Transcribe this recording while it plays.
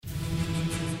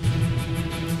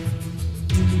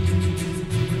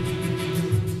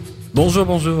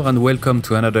Bonjour, and welcome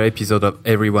to another episode of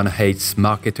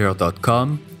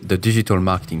EveryoneHatesMarketer.com, the digital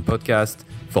marketing podcast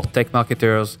for tech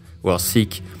marketers who are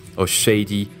sick of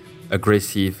shady,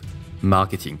 aggressive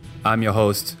marketing. I'm your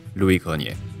host, Louis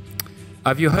Grenier.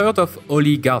 Have you heard of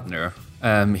Oli Gardner?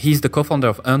 He's the co-founder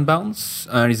of Unbounce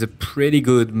and is a pretty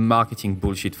good marketing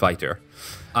bullshit fighter.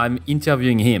 I'm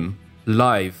interviewing him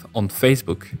live on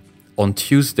Facebook on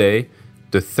Tuesday,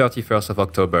 the 31st of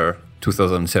October,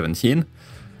 2017.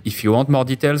 If you want more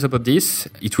details about this,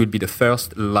 it will be the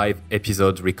first live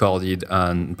episode recorded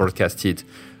and broadcasted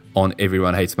on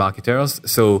Everyone Hates Marketers.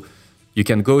 So you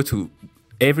can go to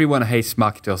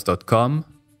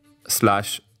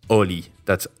everyonehatesmarketers.com/Oli.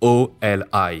 That's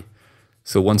OLI.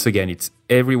 So once again, it's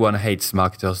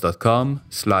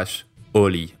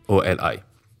everyonehatesmarketers.com/Oli, OLI.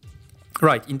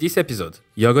 Right, in this episode,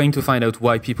 you're going to find out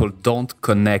why people don't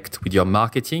connect with your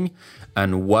marketing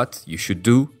and what you should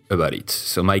do about it.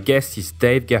 So my guest is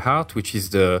Dave Gerhardt, he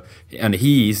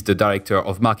is the director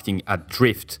of marketing at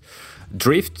Drift.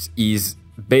 Drift is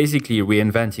basically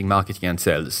reinventing marketing and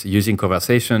sales using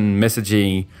conversation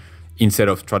messaging instead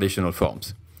of traditional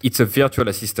forms. It's a virtual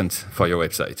assistant for your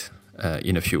website,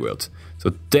 in a few words. So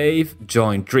Dave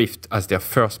joined Drift as their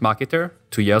first marketer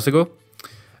 2 years ago.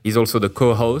 He's also the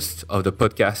co-host of the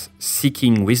podcast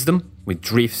Seeking Wisdom with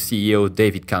Drift CEO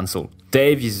David Cancel.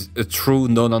 Dave is a true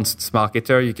no-nonsense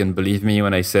marketer. You can believe me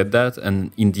when I said that.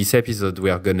 And in this episode,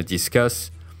 we are going to discuss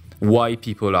why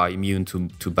people are immune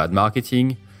to bad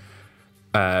marketing,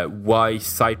 why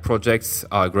side projects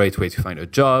are a great way to find a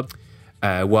job,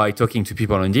 why talking to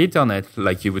people on the internet,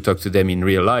 like you would talk to them in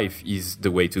real life, is the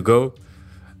way to go,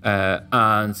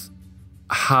 and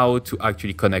how to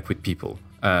actually connect with people,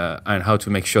 and how to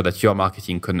make sure that your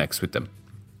marketing connects with them.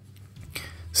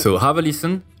 So have a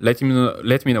listen. Let me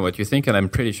know what you think, and I'm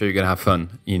pretty sure you're gonna have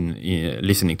fun in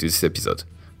listening to this episode.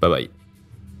 Bye bye.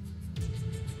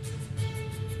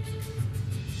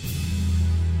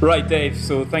 Right, Dave.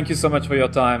 So thank you so much for your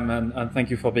time, and thank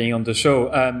you for being on the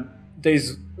show.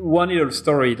 There's one little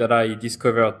story that I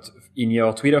discovered in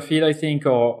your Twitter feed, I think,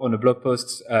 or on a blog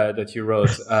post that you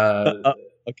wrote.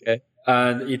 Okay.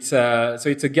 And it's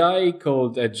a guy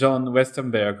called John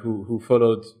Westenberg who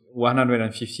followed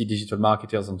 150 digital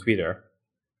marketers on Twitter,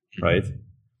 right?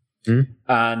 Mm-hmm.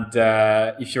 And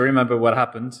if you remember what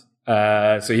happened,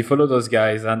 so he followed those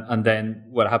guys, and then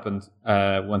what happened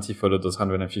once he followed those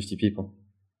 150 people?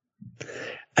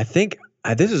 I think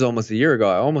this was almost a year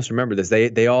ago. I almost remember this.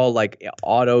 They all like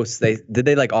auto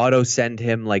send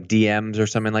him like DMs or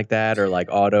something like that, or like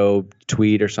auto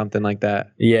tweet or something like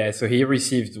that. Yeah, so he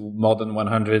received more than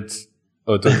 100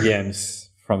 auto DMs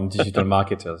from digital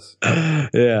marketers.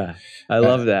 Yeah, I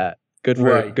love that. Good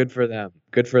for them.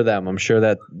 Good for them. I'm sure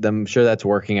that's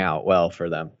working out well for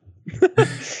them.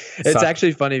 It's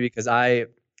actually funny because I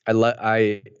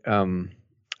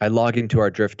log into our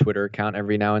Drift Twitter account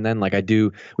every now and then. Like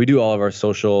we do all of our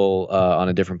social on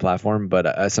a different platform,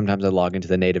 but sometimes I log into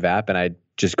the native app and I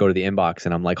just go to the inbox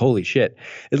and I'm like, holy shit.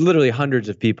 It's literally hundreds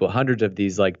of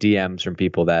these like DMs from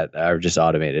people that are just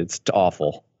automated. It's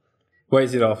awful. Why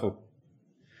is it awful?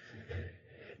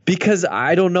 Because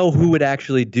I don't know who would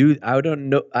actually I don't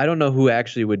know who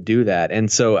actually would do that.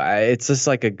 And so it's just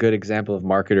like a good example of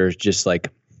marketers just like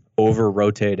over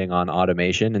rotating on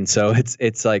automation. And so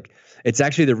it's like, it's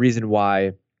actually the reason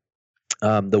why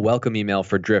the welcome email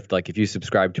for Drift, like if you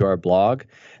subscribe to our blog,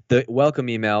 the welcome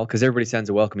email, because everybody sends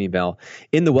a welcome email.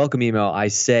 In the welcome email, I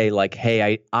say like,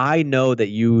 hey, I know that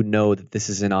you know that this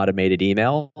is an automated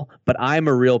email, but I'm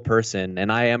a real person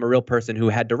and I am a real person who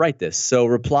had to write this. So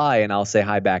reply and I'll say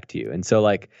hi back to you. And so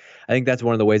like, I think that's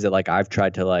one of the ways that like I've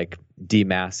tried to like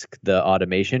demask the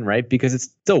automation, right? Because it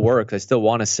still works. I still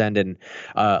want to send in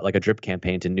like a drip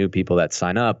campaign to new people that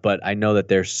sign up, but I know that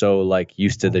they're so like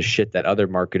used to the shit that other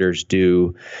marketers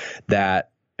do that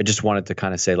I just wanted to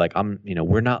kind of say like,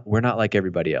 we're not like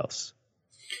everybody else.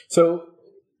 So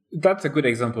that's a good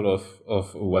example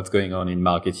of what's going on in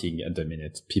marketing at the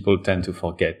minute. People tend to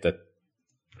forget that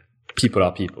people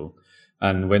are people.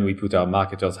 And when we put our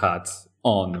marketers' hats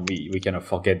on, we kind of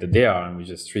forget that they are, and we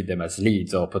just treat them as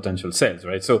leads or potential sales,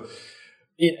 right? So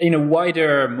in a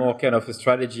wider, more kind of a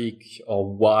strategic or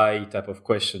why type of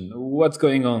question, what's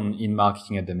going on in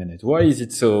marketing at the minute? Why is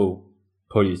it so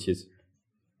polluted?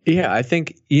 Yeah, I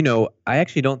think, I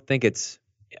actually don't think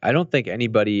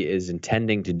anybody is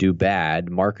intending to do bad,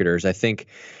 marketers. I think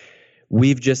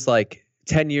we've just like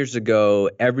 10 years ago,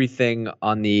 everything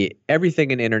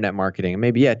in internet marketing,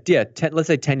 maybe, let's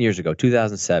say 10 years ago,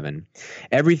 2007,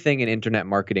 everything in internet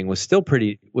marketing was still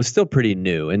pretty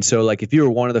new. And so like, if you were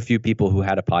one of the few people who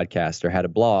had a podcast or had a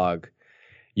blog,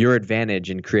 your advantage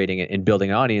in creating it and building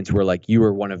an audience were like you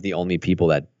were one of the only people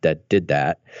that did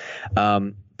that.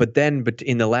 But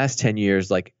in the last 10 years,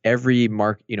 like every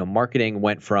marketing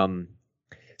went from,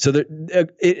 so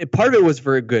part of it was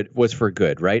for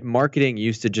good, right? Marketing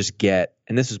used to just get,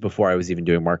 and this was before I was even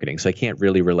doing marketing, so I can't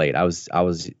really relate. I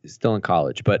was still in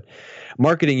college, but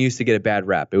marketing used to get a bad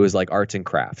rap. It was like arts and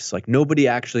crafts. Like nobody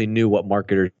actually knew what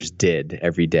marketers did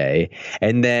every day.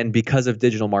 And then because of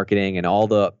digital marketing and all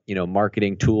the,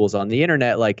 marketing tools on the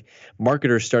internet, like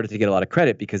marketers started to get a lot of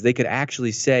credit because they could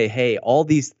actually say, hey, all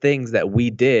these things that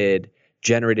we did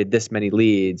generated this many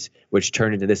leads, which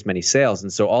turned into this many sales.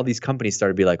 And so all these companies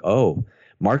started to be like, oh,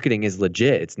 marketing is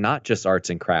legit. It's not just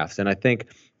arts and crafts. And I think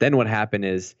then what happened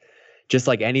is, just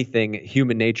like anything,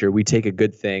 human nature, we take a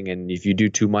good thing, and if you do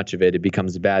too much of it, it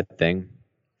becomes a bad thing.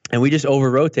 And we just over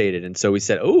rotated. And so we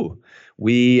said, oh,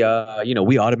 we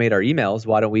automate our emails.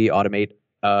 Why don't we automate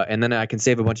and then I can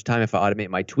save a bunch of time if I automate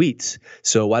my tweets.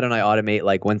 So why don't I automate,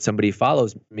 like when somebody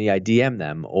follows me, I DM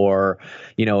them, or,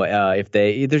 if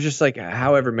there's just like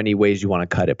however many ways you want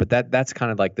to cut it. But that's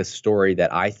kind of like the story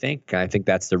that I think, and I think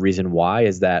that's the reason why,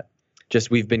 is that just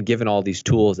we've been given all these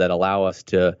tools that allow us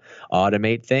to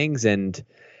automate things. And,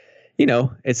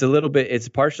 it's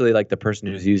partially like the person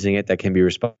who's using it that can be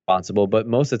responsible, but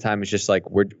most of the time it's just like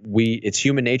it's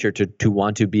human nature to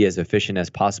want to be as efficient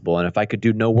as possible. And if I could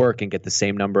do no work and get the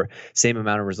same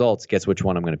amount of results, guess which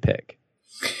one I'm going to pick?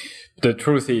 The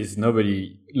truth is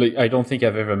I don't think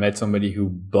I've ever met somebody who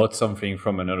bought something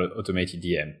from an automated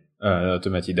DM,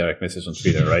 automated direct message on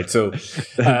Twitter, right? So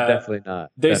definitely not.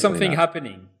 There's something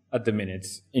happening at the minute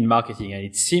in marketing, and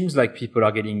it seems like people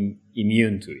are getting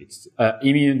immune to it,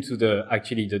 immune to the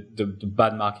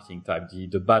bad marketing type,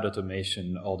 the bad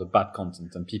automation or the bad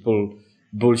content, and people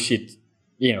bullshit,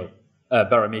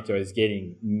 parameter is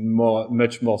getting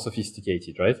much more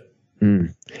sophisticated, right?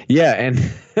 Yeah,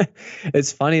 and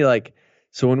it's funny, like,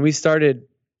 so when I started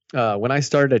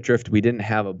at Drift, we didn't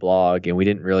have a blog, and we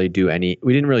didn't really do any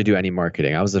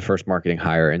marketing. I was the first marketing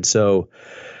hire, and so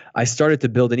I started to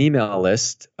build an email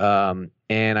list, and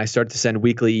I started to send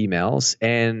weekly emails,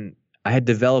 and I had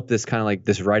developed this kind of like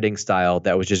this writing style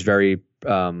that was just very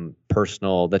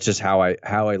personal. That's just how I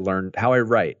learned how I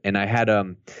write. And I had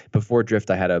before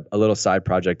Drift, I had a little side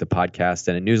project, a podcast,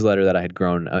 and a newsletter that I had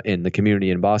grown in the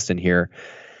community in Boston here.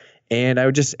 And I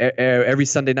would just every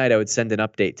Sunday night I would send an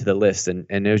update to the list, and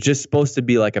it was just supposed to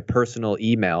be like a personal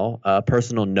email, a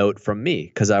personal note from me,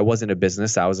 because I wasn't a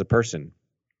business, I was a person.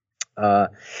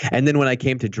 And then when I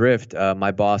came to Drift,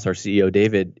 my boss, our CEO,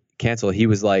 David Cancel, he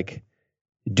was like,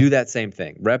 do that same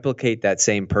thing, replicate that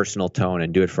same personal tone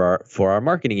and do it for our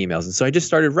marketing emails. And so I just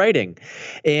started writing,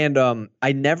 and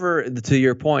I never, to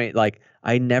your point, like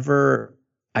I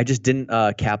just didn't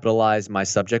capitalize my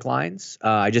subject lines.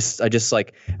 I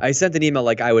sent an email,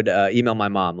 like I would email my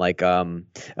mom, like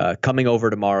coming over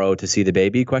tomorrow to see the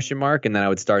baby ? And then I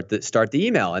would start the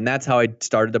email, and that's how I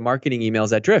started the marketing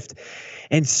emails at Drift.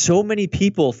 And so many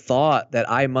people thought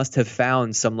that I must have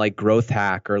found some like growth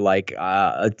hack, or like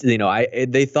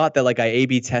they thought that like I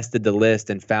A/B tested the list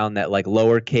and found that like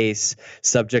lowercase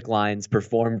subject lines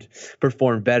performed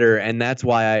better, and that's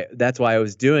why I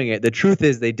was doing it. The truth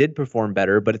is they did perform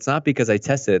better, but it's not because I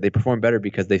tested it. They performed better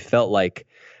because they felt like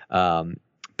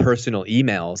personal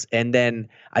emails. And then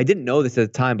I didn't know this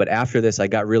at the time, but after this, I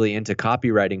got really into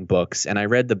copywriting books, and I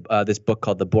read this book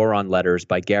called The Boron Letters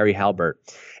by Gary Halbert.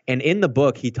 And in the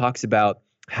book, he talks about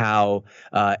how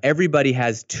everybody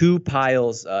has two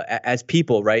piles as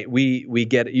people, right? We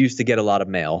used to get a lot of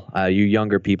mail. You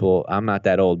younger people, I'm not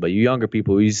that old, but you younger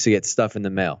people, we used to get stuff in the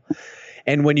mail.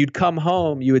 And when you'd come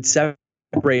home, you would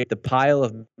separate the pile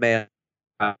of mail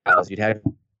piles. You'd have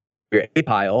your A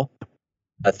pile,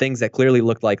 things that clearly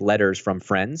looked like letters from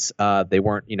friends. They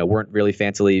weren't really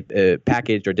fancily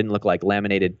packaged or didn't look like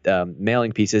laminated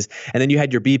mailing pieces. And then you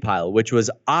had your B pile, which was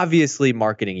obviously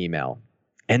marketing email.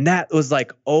 And that was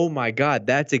like, oh my God,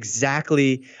 that's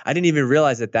exactly, I didn't even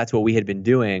realize that that's what we had been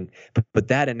doing. But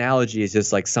that analogy is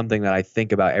just like something that I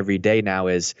think about every day now.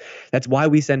 That's why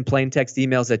we send plain text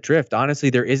emails at Drift.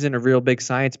 Honestly, there isn't a real big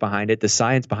science behind it. The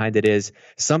science behind it is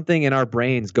something in our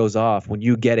brains goes off when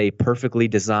you get a perfectly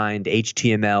designed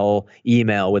HTML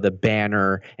email with a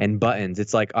banner and buttons.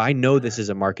 It's like, I know this is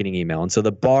a marketing email. And so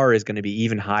the bar is going to be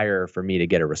even higher for me to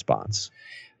get a response.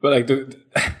 But like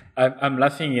I'm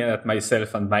laughing at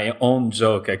myself and my own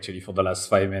joke actually for the last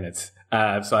 5 minutes.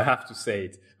 So I have to say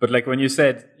it. But like when you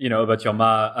said, about your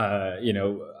ma,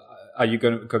 are you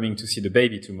coming to see the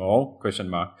baby tomorrow? ?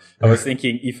 I was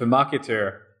thinking if a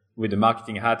marketer with a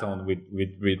marketing hat on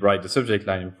would write the subject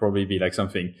line, it would probably be like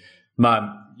something,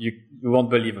 Mom, you won't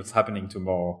believe what's happening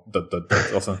tomorrow, ...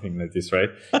 or something like this, right?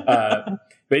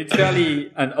 But it's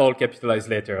fairly, and all capitalized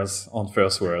letters on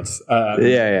first words.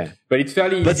 Yeah. But it's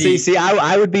fairly But easy.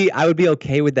 I would be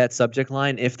okay with that subject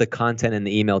line if the content in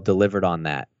the email delivered on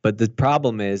that. But the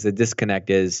problem is the disconnect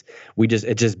is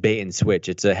it's just bait and switch.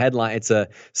 It's a headline, it's a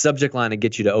subject line to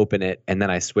get you to open it, and then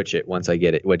I switch it once I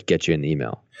get it, what gets you in the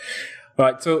email.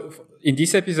 Right. So in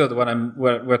this episode,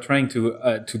 what we're trying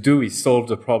to do is solve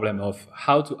the problem of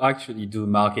how to actually do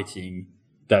marketing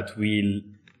that will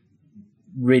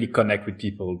really connect with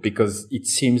people, because it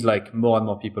seems like more and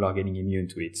more people are getting immune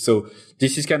to it. So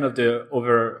this is kind of the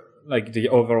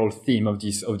overall theme of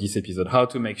this episode: how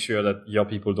to make sure that your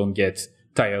people don't get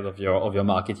tired of your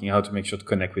marketing, how to make sure to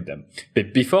connect with them.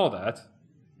 But before that,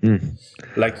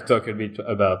 I'd like to talk a bit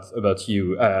about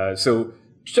you. So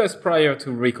just prior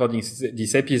to recording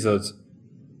this episode,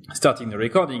 starting the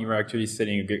recording, you were actually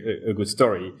telling a good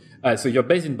story. So you're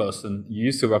based in Boston. You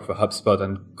used to work for HubSpot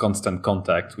and Constant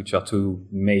Contact, which are two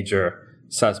major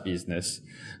SaaS business.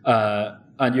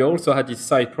 And you also had this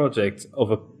side project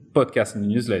of a podcast and a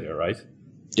newsletter, right?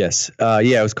 Yes.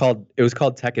 It was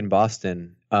called Tech in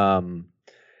Boston.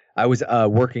 I was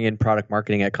working in product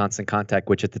marketing at Constant Contact,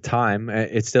 which at the time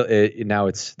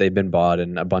they've been bought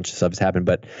and a bunch of stuff's happened,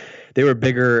 but they were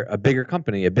a bigger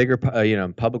company,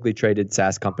 publicly traded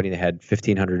SaaS company. They had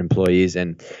 1,500 employees,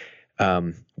 and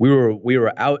we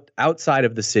were outside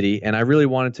of the city. And I really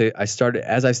wanted to. I started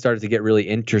to get really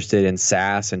interested in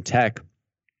SaaS and tech.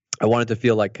 I wanted to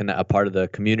feel like a part of the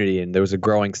community, and there was a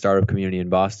growing startup community in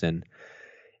Boston,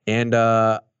 and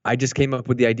I just came up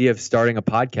with the idea of starting a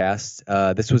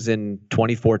podcast. This was in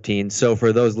 2014. So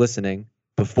for those listening,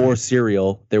 before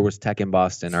Serial, there was Tech in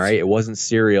Boston. All right, it wasn't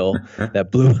Serial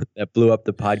that blew up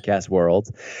the podcast world.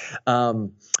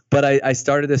 But I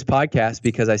started this podcast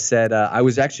because I said I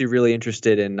was actually really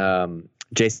interested in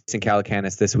Jason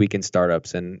Calacanis, This Week in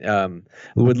Startups, and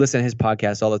would listen to his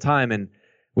podcast all the time, and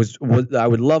I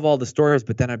would love all the stories,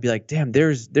 but then I'd be like, damn,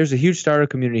 there's a huge startup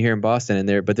community here in Boston,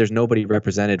 but there's nobody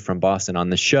represented from Boston on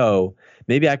the show.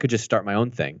 Maybe I could just start my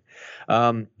own thing.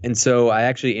 And so I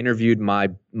actually interviewed my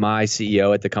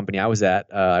CEO at the company I was at.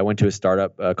 I went to a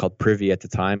startup called Privy at the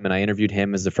time, and I interviewed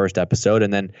him as the first episode.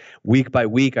 And then week by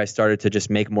week, I started to just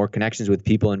make more connections with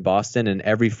people in Boston. And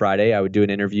every Friday, I would do an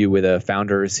interview with a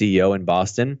founder or CEO in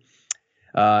Boston.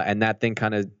 And that thing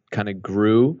kind of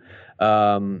grew.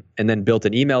 And then built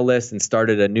an email list and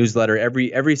started a newsletter.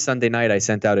 Every Sunday night, I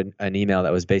sent out an email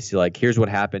that was basically like, here's what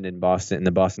happened in Boston, in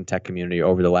the Boston tech community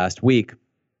over the last week.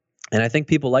 And I think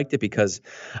people liked it because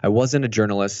I wasn't a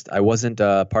journalist. I wasn't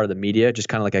part of the media, just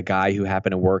kind of like a guy who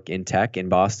happened to work in tech in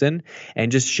Boston and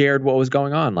just shared what was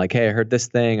going on. Like, hey, I heard this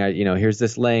thing, here's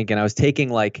this link. And I was taking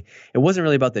it wasn't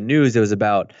really about the news. It was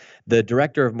about the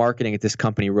director of marketing at this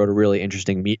company wrote a really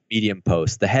interesting Medium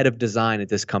post. The head of design at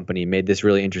this company made this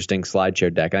really interesting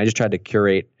SlideShare deck. And I just tried to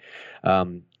curate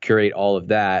all of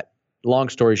that. Long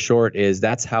story short is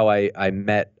that's how I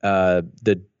met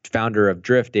the founder of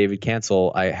Drift, David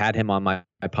Cancel. I had him on my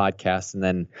podcast, and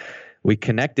then we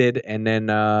connected. And then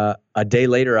a day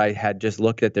later, I had just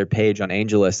looked at their page on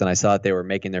AngelList, and I saw that they were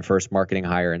making their first marketing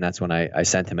hire, and that's when I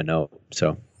sent him a note.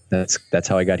 So that's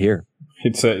how I got here.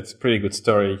 It's a pretty good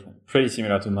story, pretty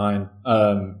similar to mine,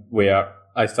 where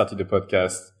I started this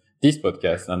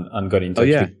podcast, and got in touch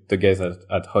with the guys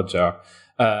at Hotjar.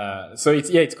 So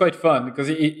it's quite fun because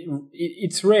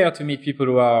it's rare to meet people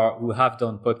who have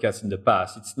done podcasts in the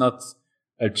past. It's not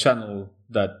a channel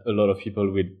that a lot of people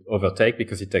will overtake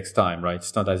because it takes time, right?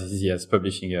 It's not as easy as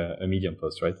publishing a Medium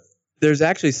post, right? There's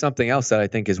actually something else that I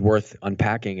think is worth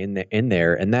unpacking in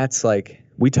there, and that's like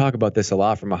we talk about this a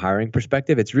lot from a hiring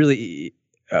perspective. It's really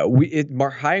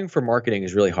hiring for marketing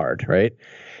is really hard, right?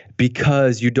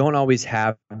 Because you don't always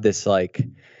have this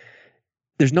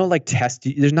there's no test.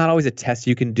 There's not always a test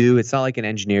you can do. It's not like an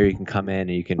engineer. You can come in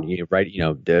and you can write,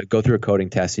 go through a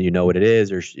coding test and you know what it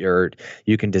is, or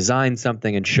you can design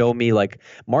something and show me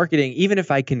marketing. Even if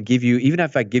I give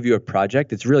you a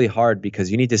project, it's really hard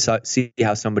because you need to see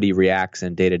how somebody reacts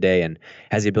in day to day and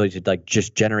has the ability to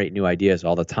just generate new ideas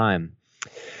all the time.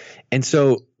 And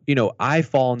so, I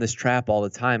fall in this trap all the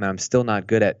time, and I'm still not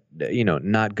good at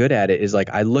it. Is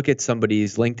I look at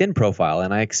somebody's LinkedIn profile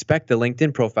and I expect the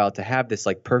LinkedIn profile to have this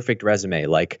perfect resume,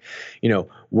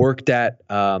 worked at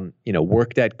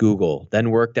Google, then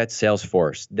worked at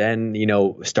Salesforce, then,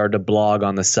 started a blog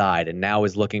on the side and now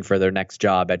is looking for their next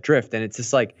job at Drift. And it's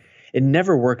just it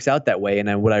never works out that way.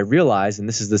 And what I realize, and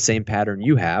this is the same pattern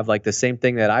you have, the same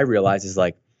thing that I realize is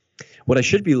what I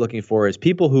should be looking for is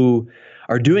people who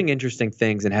are doing interesting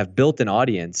things and have built an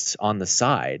audience on the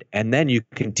side. And then you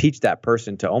can teach that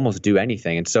person to almost do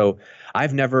anything. And so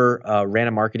I've never ran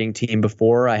a marketing team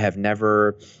before. I have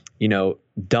never,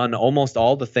 done almost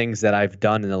all the things that I've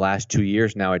done in the last 2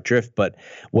 years now at Drift. But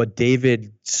what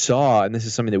David saw, and this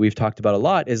is something that we've talked about a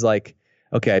lot, is like,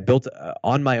 okay, I built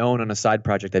on my own on a side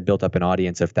project, I built up an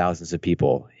audience of thousands of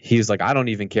people. He was like, I don't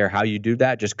even care how you do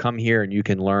that. Just come here and you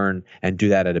can learn and do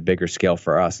that at a bigger scale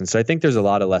for us. And so I think there's a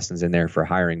lot of lessons in there for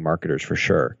hiring marketers for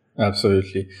sure.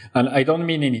 Absolutely. And I don't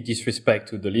mean any disrespect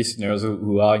to the listeners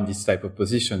who are in this type of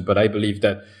position, but I believe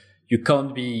that you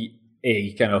can't be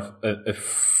a kind of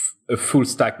a full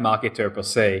stack marketer per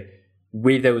se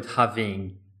without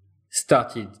having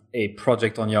started a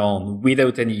project on your own,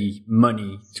 without any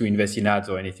money to invest in ads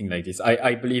or anything like this.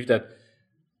 I believe that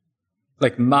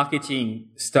like marketing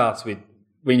starts with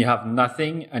when you have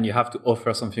nothing and you have to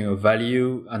offer something of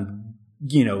value and,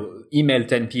 email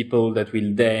 10 people that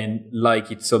will then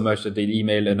like it so much that they'll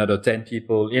email another 10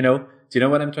 people, Do you know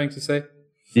what I'm trying to say?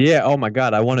 Yeah. Oh my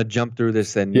God. I want to jump through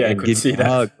this and give you a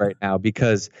hug right now,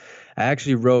 because I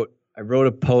actually wrote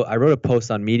a post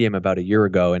on Medium about a year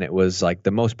ago, and it was like the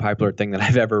most popular thing that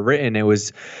I've ever written. It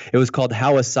was called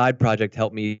 "How a Side Project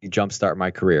Helped Me Jumpstart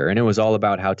My Career," and it was all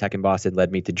about how Tech and Boston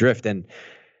led me to Drift. And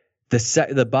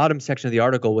the bottom section of the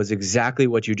article was exactly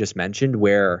what you just mentioned,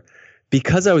 where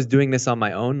because I was doing this on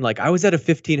my own, like I was at a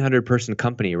 1,500 person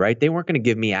company, right? They weren't going to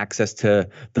give me access to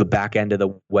the back end of the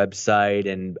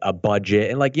website and a budget.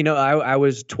 And like, I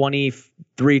was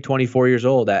 23, 24 years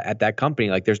old at that company.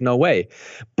 Like there's no way.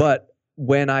 But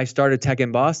when I started Tech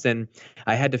in Boston,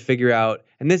 I had to figure out,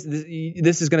 and this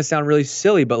is going to sound really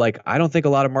silly, but like I don't think a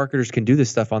lot of marketers can do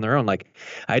this stuff on their own. Like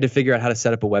I had to figure out how to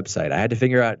set up a website. I had to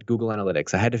figure out Google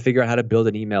Analytics. I had to figure out how to build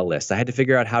an email list. I had to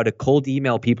figure out how to cold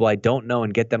email people I don't know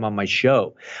and get them on my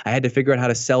show. I had to figure out how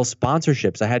to sell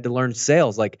sponsorships. I had to learn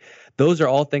sales. Like those are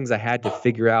all things I had to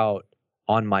figure out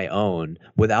on my own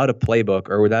without a playbook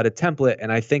or without a template.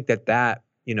 And I think that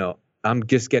I'm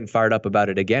just getting fired up about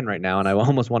it again right now, and I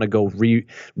almost want to go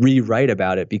rewrite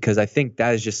about it, because I think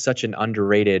that is just such an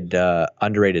underrated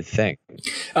thing.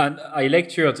 And I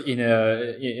lectured in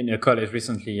a college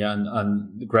recently,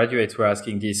 and the graduates were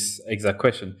asking this exact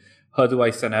question: how do I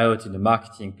stand out in the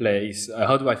marketing place?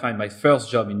 How do I find my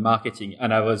first job in marketing?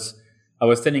 And I was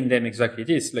telling them exactly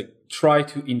this: like, try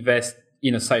to invest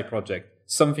in a side project,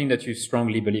 something that you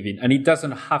strongly believe in. And it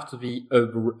doesn't have to be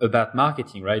about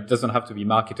marketing, right? It doesn't have to be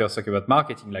marketers talk about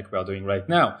marketing like we are doing right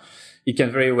now. It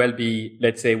can very well be,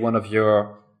 let's say, one of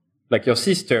your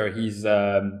sister,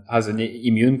 has an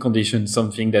immune condition,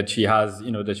 something that she has,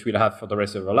 that she will have for the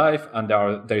rest of her life. And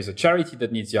there is a charity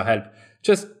that needs your help.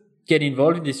 Just get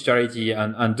involved in this charity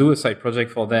and do a side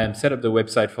project for them, set up the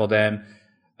website for them,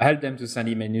 help them to send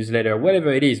email newsletter,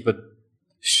 whatever it is, but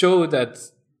show that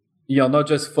you're not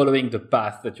just following the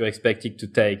path that you're expected to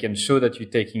take, and show that you're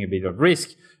taking a bit of risk,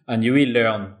 and you will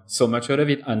learn so much out of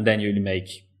it. And then you'll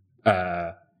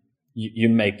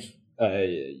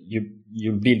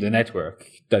build a network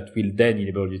that will then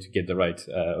enable you to get the right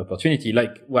opportunity,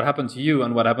 like what happened to you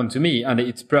and what happened to me. And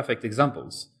it's perfect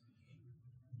examples.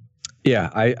 Yeah,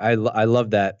 I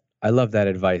love that. I love that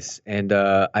advice. And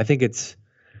I think it's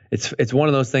one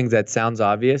of those things that sounds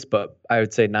obvious, but I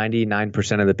would say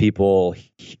 99% of the people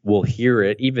will hear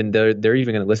it, even though they're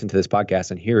even going to listen to this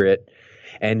podcast and hear it,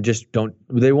 and just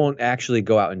they won't actually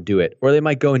go out and do it. Or they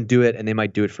might go and do it, and they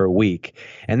might do it for a week.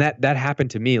 And that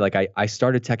happened to me. Like I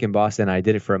started Tech in Boston, I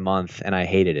did it for a month, and I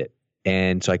hated it.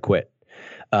 And so I quit.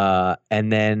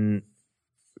 And then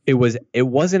it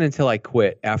wasn't until I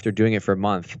quit after doing it for a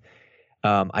month,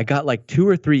 I got like 2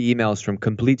 or 3 emails from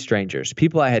complete strangers,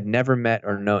 people I had never met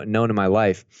or known in my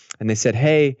life. And they said,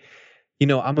 hey,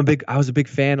 I was a big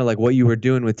fan of like what you were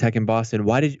doing with Tech in Boston.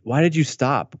 Why did you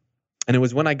stop? And it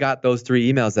was when I got those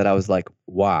 3 emails that I was like,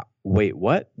 wow, wait,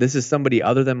 what? This is somebody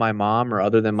other than my mom or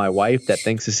other than my wife that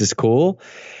thinks this is cool.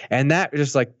 And that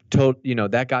just like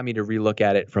that got me to relook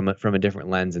at it from a different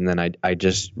lens. And then I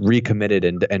just recommitted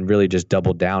and really just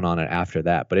doubled down on it after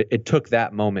that. But it took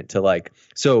that moment to like,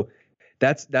 so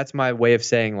that's my way of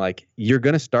saying, like, you're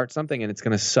going to start something and it's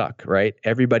going to suck, right?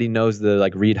 Everybody knows the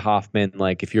like Reid Hoffman,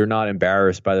 like if you're not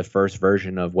embarrassed by the first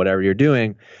version of whatever you're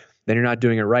doing, then you're not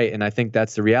doing it right. And I think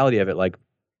that's the reality of it. Like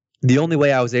the only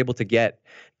way I was able to get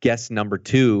guest number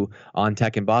 2 on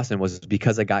Tech in Boston was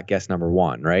because I got guest number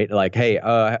 1, right? Like, hey,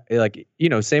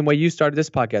 same way you started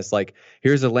this podcast, like,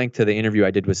 here's a link to the interview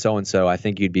I did with so-and-so. I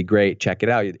think you'd be great. Check it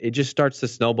out. It just starts to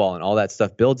snowball, and all that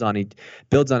stuff builds on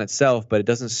itself, but it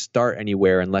doesn't start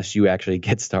anywhere unless you actually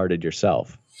get started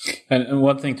yourself. And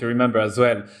one thing to remember as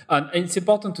well, and it's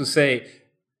important to say,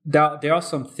 there are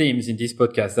some themes in this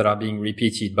podcast that are being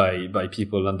repeated by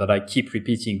people and that I keep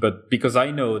repeating, but because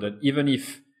I know that even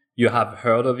if you have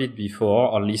heard of it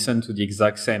before or listened to the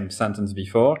exact same sentence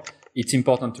before, it's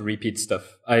important to repeat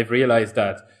stuff. I've realized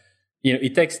that,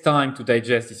 it takes time to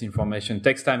digest this information, it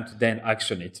takes time to then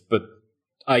action it, but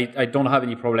I don't have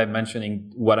any problem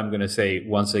mentioning what I'm going to say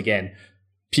once again.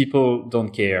 People don't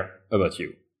care about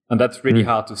you. And that's really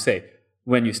hard to say.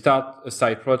 When you start a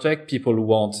side project, people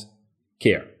won't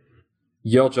care.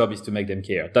 Your job is to make them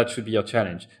care. That should be your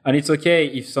challenge. And it's okay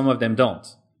if some of them don't,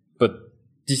 but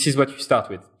this is what you start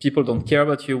with. People don't care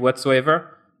about you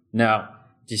whatsoever. Now,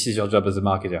 this is your job as a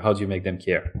marketer. How do you make them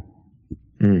care?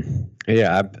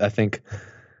 Yeah, I think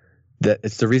that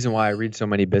it's the reason why I read so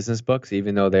many business books,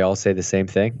 even though they all say the same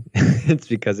thing. It's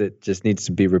because it just needs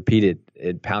to be repeated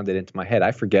and pounded into my head.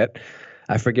 I forget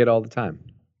all the time.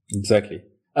 Exactly.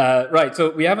 Right. So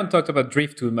we haven't talked about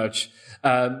Drift too much.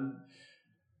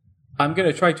 I'm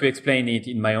going to try to explain it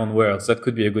in my own words. That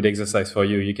could be a good exercise for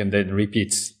you. You can then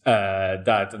repeat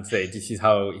that and say, this is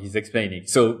how he's explaining.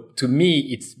 So to me,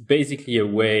 it's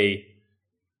basically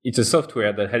it's a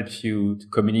software that helps you to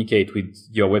communicate with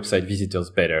your website visitors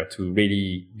better, to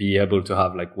really be able to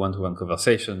have like one-to-one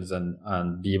conversations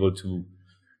and be able to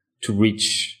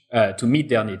reach, to meet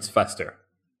their needs faster.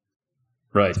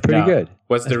 Right. It's pretty good.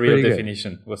 What's the real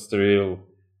definition? Good. What's the real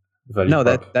value? No,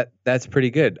 that's pretty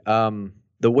good.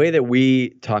 The way that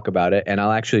we talk about it, and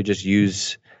I'll actually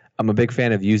just I'm a big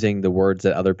fan of using the words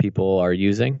that other people are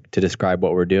using to describe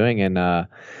what we're doing. And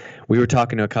we were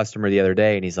talking to a customer the other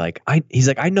day, and he's like,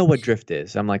 I know what Drift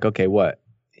is. I'm like, okay, what?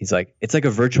 He's like, it's like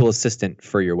a virtual assistant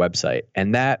for your website.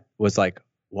 And that was like,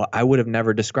 well, I would have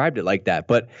never described it like that.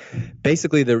 But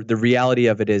basically the reality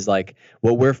of it is like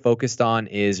what we're focused on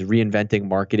is reinventing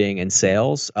marketing and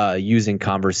sales using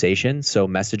conversation, so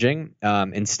messaging,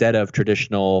 instead of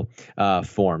traditional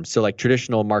forms. So like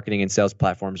traditional marketing and sales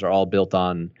platforms are all built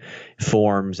on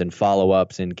forms and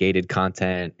follow-ups and gated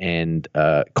content and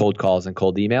cold calls and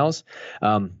cold emails.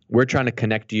 We're trying to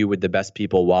connect you with the best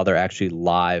people while they're actually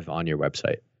live on your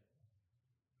website.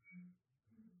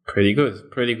 Pretty good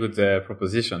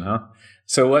proposition, huh?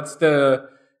 So what's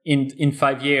in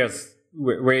 5 years,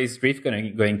 where is Drift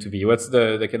going to be? What's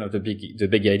the kind of the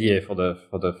big idea for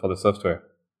the software?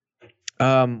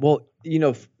 Well,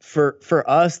 for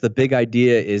us, the big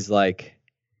idea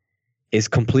is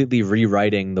completely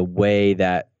rewriting the way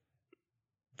that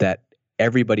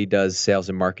everybody does sales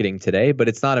and marketing today, but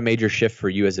it's not a major shift for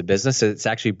you as a business. It's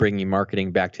actually bringing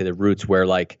marketing back to the roots where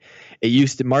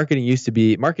marketing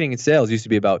and sales used to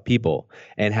be about people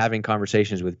and having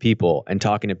conversations with people and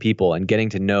talking to people and getting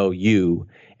to know you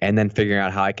and then figuring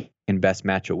out how I can best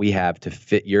match what we have to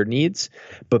fit your needs.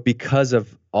 But because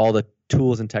of all the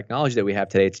tools and technology that we have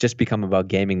today, it's just become about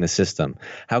gaming the system.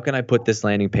 How can I put this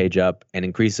landing page up and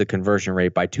increase the conversion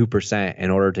rate by 2% in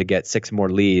order to get 6 more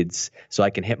leads so I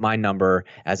can hit my number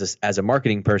as a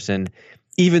marketing person,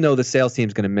 even though the sales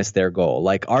team's going to miss their goal?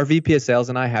 Like our VP of sales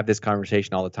and I have this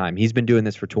conversation all the time. He's been doing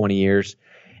this for 20 years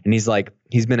and he's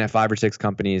been at 5 or 6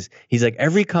 companies. He's like,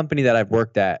 every company that I've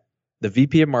worked at, the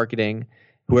VP of marketing,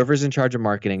 whoever's in charge of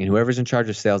marketing and whoever's in charge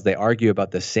of sales, they argue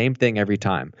about the same thing every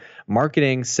time.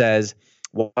 Marketing says,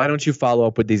 well, why don't you follow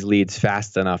up with these leads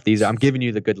fast enough? I'm giving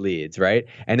you the good leads, right?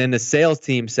 And then the sales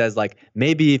team says, like,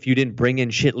 maybe if you didn't bring in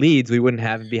shit leads, we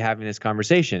wouldn't be having this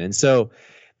conversation. And so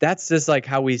that's just like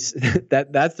how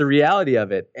that's the reality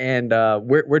of it. And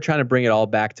we're trying to bring it all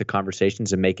back to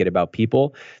conversations and make it about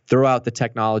people. Throw out the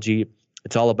technology.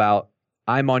 It's all about,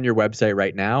 I'm on your website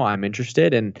right now. I'm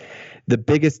interested. And the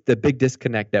big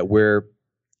disconnect that we're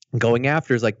going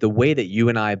after is like the way that you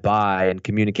and I buy and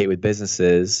communicate with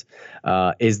businesses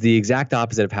is the exact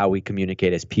opposite of how we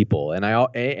communicate as people. And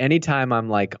anytime I'm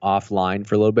like offline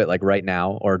for a little bit, like right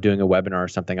now, or doing a webinar or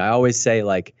something, I always say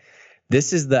like,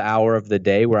 this is the hour of the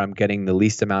day where I'm getting the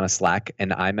least amount of Slack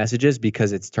and iMessages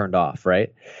because it's turned off,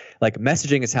 right? Like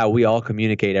messaging is how we all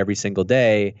communicate every single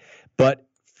day. But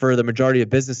for the majority of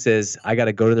businesses, I got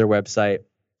to go to their website.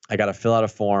 I got to fill out a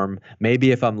form.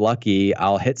 Maybe if I'm lucky,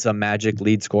 I'll hit some magic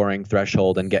lead scoring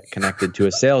threshold and get connected to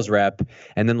a sales rep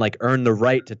and then like earn the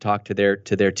right to talk to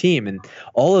their team. And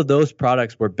all of those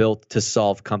products were built to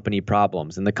solve company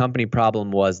problems. And the company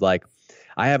problem was like,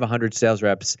 I have 100 sales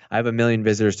reps. I have 1 million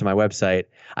visitors to my website.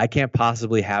 I can't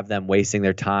possibly have them wasting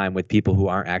their time with people who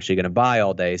aren't actually going to buy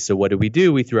all day. So what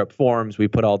do? We threw up forms. We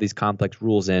put all these complex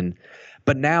rules in.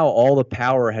 But now all the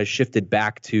power has shifted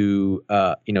back to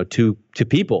to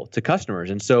people, to customers.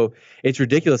 And so it's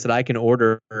ridiculous that I can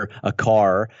order a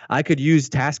car. I could use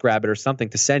TaskRabbit or something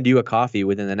to send you a coffee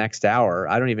within the next hour.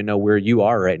 I don't even know where you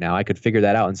are right now. I could figure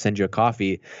that out and send you a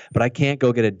coffee, but I can't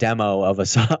go get a demo of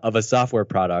a software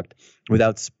product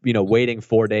without waiting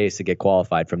 4 days to get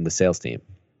qualified from the sales team.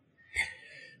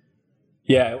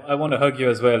 Yeah, I want to hug you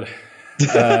as well.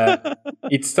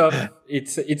 It's tough.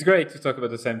 It's great to talk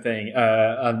about the same thing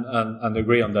and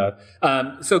agree on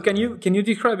that. So can you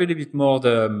describe a little bit more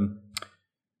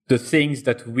the things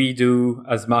that we do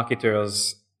as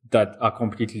marketers that are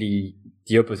completely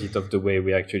the opposite of the way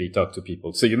we actually talk to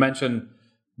people? So you mentioned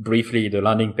briefly the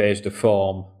landing page, the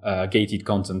form, gated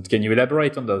content. Can you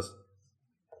elaborate on those?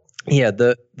 Yeah,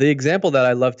 the example that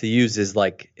I love to use is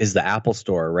the Apple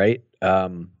Store, right?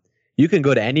 You can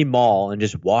go to any mall and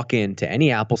just walk into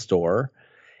any Apple Store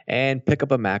and pick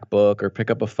up a MacBook or pick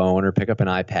up a phone or pick up an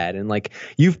iPad. And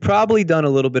you've probably done a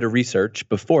little bit of research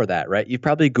before that, right? You've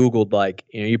probably Googled,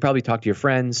 you probably talked to your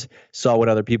friends, saw what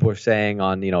other people are saying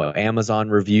on, Amazon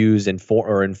reviews and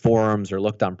in forums, or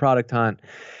looked on Product Hunt.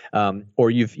 Or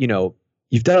you've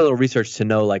done a little research to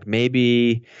know,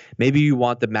 maybe you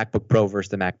want the MacBook Pro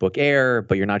versus the MacBook Air,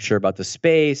 but you're not sure about the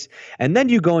space. And then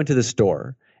you go into the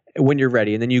store when you're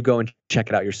ready, and then you go and check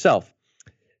it out yourself.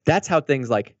 That's how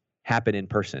things happen in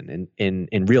person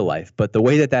in real life. But the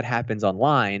way that happens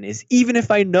online is, even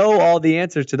if I know all the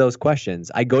answers to those questions,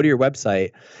 I go to your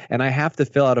website and I have to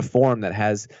fill out a form that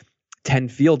has 10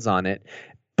 fields on it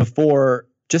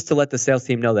just to let the sales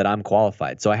team know that I'm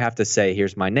qualified. So I have to say,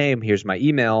 here's my name, here's my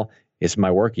email. It's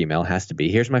my work email, has to be.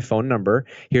 Here's my phone number.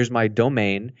 Here's my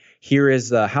domain. Here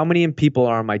is how many people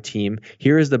are on my team.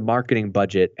 Here is the marketing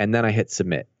budget. And then I hit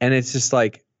submit. And it's just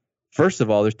first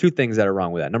of all, there's two things that are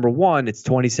wrong with that. Number one, it's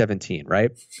 2017, right?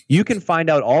 You can find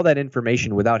out all that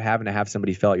information without having to have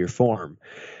somebody fill out your form.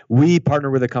 We partner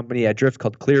with a company at Drift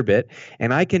called Clearbit,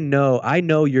 and I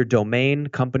know your domain,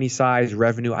 company size,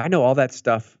 revenue. I know all that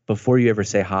stuff before you ever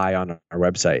say hi on our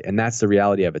website. And that's the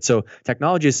reality of it. So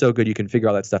technology is so good, you can figure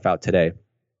all that stuff out today.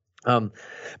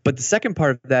 But the second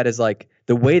part of that is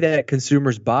the way that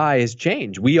consumers buy has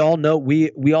changed. We all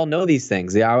know these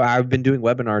things. I've been doing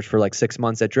webinars for 6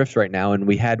 months at Drift right now, and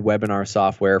we had webinar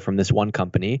software from this one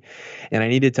company, and I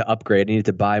needed to upgrade. I needed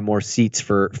to buy more seats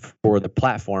for the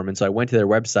platform, and so I went to their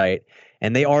website,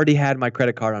 and they already had my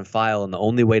credit card on file, and the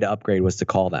only way to upgrade was to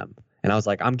call them. And I was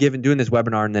like, I'm doing this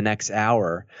webinar in the next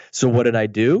hour. So what did I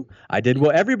do? I did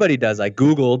what everybody does. I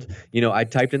Googled, I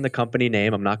typed in the company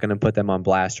name. I'm not going to put them on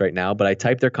blast right now, but I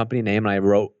typed their company name and I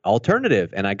wrote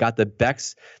alternative, and I got the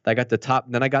best. I got the top.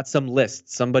 Then I got some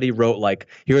lists. Somebody wrote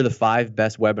here are the 5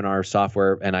 best webinar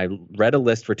software. And I read a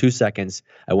list for 2 seconds.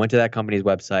 I went to that company's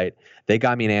website. They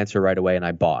got me an answer right away, and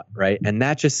I bought, right? And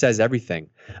that just says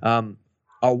everything.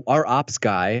 Our ops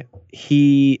guy,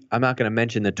 I'm not going to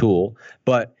mention the tool,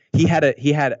 but he had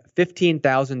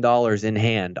 $15,000 in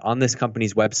hand on this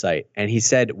company's website, and he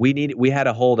said we had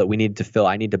a hole that we needed to fill.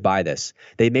 I need to buy this.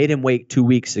 They made him wait 2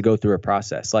 weeks to go through a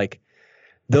process.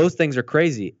 Those things are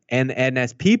crazy. And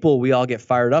as people, we all get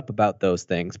fired up about those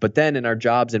things. But then in our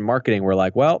jobs in marketing, we're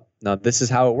like, well, no, this is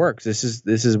how it works. This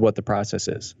is what the process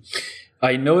is.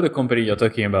 I know the company you're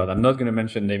talking about. I'm not going to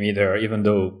mention them either, even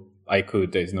though I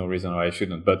could. There's no reason why I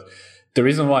shouldn't. But the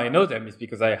reason why I know them is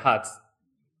because I had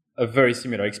a very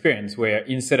similar experience where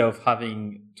instead of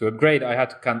having to upgrade,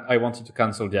 I wanted to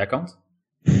cancel the account.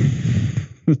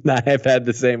 I've had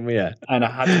the same, yeah. And I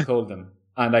had to call them,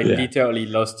 and I literally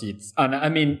lost it. And I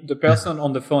mean, the person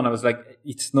on the phone, I was like,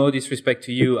 it's no disrespect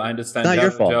to you. I understand you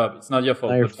have a job. It's not your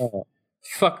fault. Not your fault.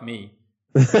 Fuck me.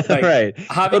 Right.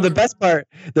 Well,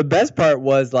 the best part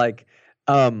was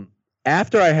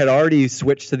after I had already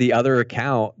switched to the other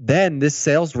account, then this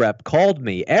sales rep called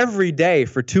me every day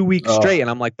for 2 weeks straight. And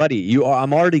I'm like, buddy,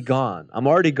 I'm already gone.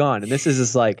 And this is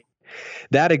just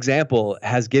that example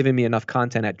has given me enough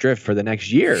content at Drift for the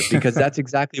next year, because that's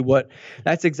exactly what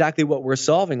we're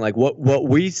solving. What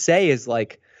we say is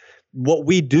what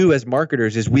we do as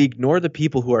marketers is we ignore the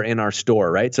people who are in our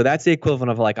store, right? So that's the equivalent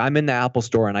of I'm in the Apple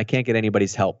Store and I can't get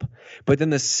anybody's help. But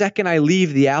then the second I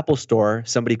leave the Apple Store,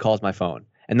 somebody calls my phone.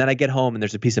 And then I get home and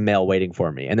there's a piece of mail waiting for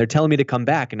me, and they're telling me to come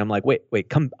back. And I'm like, wait,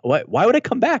 what? Why would I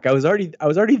come back? I was already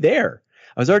there.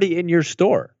 I was already in your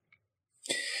store.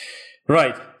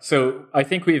 Right. So I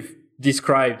think we've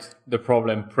described the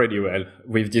problem pretty well.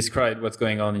 We've described what's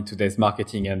going on in today's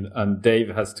marketing, and Dave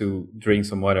has to drink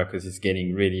some water because he's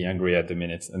getting really angry at the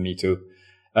minute, and me too.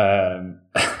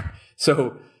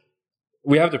 So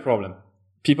we have the problem.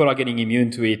 people are getting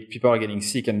immune to it. People are getting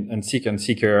sick and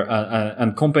sicker,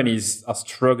 and companies are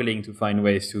struggling to find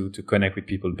ways to connect with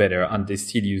people better, and they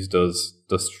still use those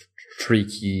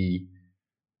tricky,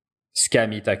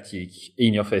 scammy tactics,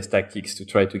 in-your-face tactics to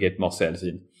try to get more sales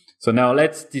in. So now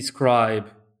let's describe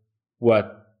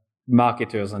what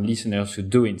marketers and listeners should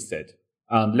do instead.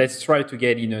 And let's try to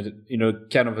get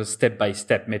kind of a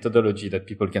step-by-step methodology that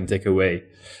people can take away.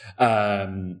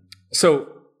 So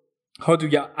how do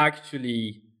you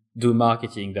actually do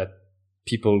marketing that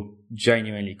people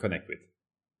genuinely connect with?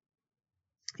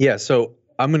 Yeah, so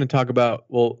I'm going to talk about,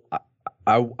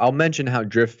 I'll mention how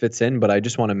Drift fits in, but I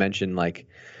just want to mention,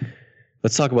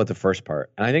 let's talk about the first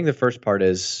part. And I think the first part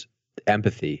is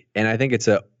empathy. And I think it's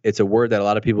a word that a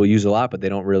lot of people use a lot, but they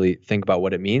don't really think about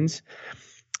what it means.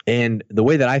 And the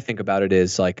way that I think about it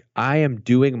is I am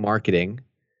doing marketing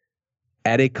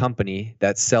at a company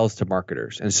that sells to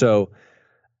marketers. And so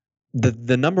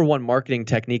the number one marketing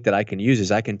technique that I can use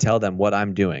is I can tell them what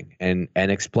I'm doing and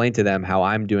explain to them how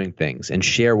I'm doing things and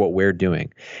share what we're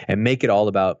doing and make it all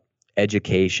about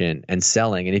education and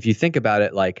selling. And if you think about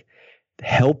it,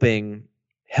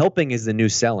 helping is the new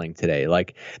selling today.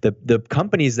 The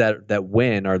companies that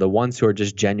win are the ones who are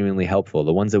just genuinely helpful,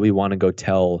 the ones that we want to go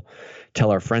tell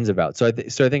our friends about. So I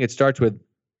think it starts with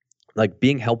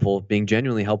being helpful, being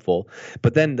genuinely helpful.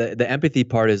 But then the empathy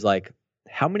part is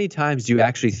how many times do you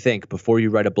actually think before you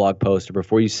write a blog post or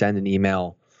before you send an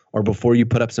email or before you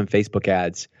put up some Facebook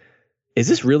ads, is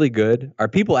this really good? Are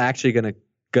people actually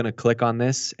gonna click on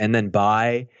this and then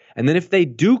buy? And then if they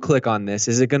do click on this,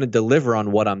 is it going to deliver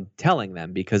on what I'm telling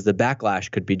them? Because the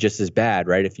backlash could be just as bad,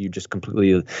 right? If you just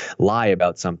completely lie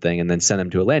about something and then send them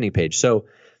to a landing page. So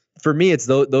for me, it's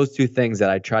those two things that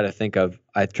I try to think of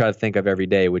every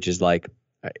day, which is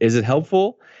is it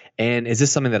helpful? And is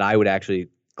this something that I would actually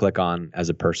click on as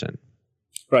a person?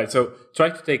 Right. So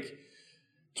try to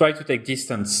take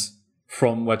distance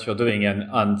from what you're doing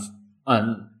and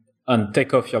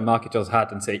take off your marketer's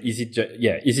hat and say, is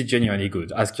it genuinely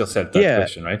good? Ask yourself that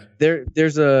question, right?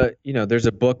 There's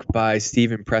a book by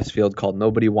Steven Pressfield called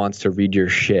Nobody Wants to Read Your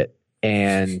Shit.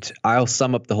 And I'll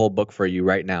sum up the whole book for you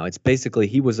right now. It's basically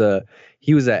he was a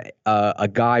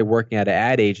guy working at an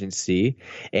ad agency,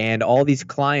 and all these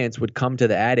clients would come to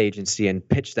the ad agency and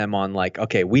pitch them on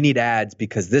okay, we need ads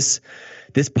because this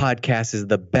podcast is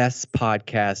the best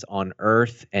podcast on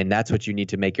earth, and that's what you need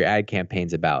to make your ad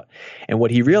campaigns about. And what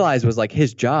he realized was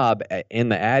his job in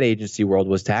the ad agency world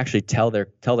was to actually tell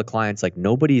the clients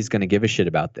nobody's going to give a shit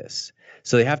about this.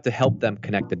 So they have to help them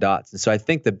connect the dots. And so I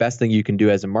think the best thing you can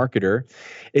do as a marketer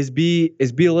is be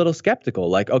a little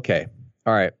skeptical. Okay,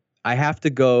 all right, I have to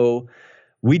go.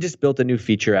 We just built a new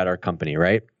feature at our company,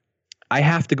 right? I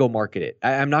have to go market it.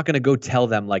 I'm not going to go tell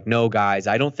them no, guys,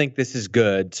 I don't think this is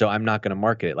good, so I'm not going to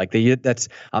market it.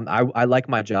 I like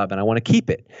my job and I want to keep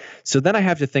it. So then I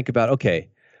have to think about, okay,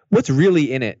 what's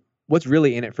really in it? What's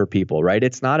really in it for people, right?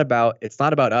 It's not about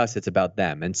us, it's about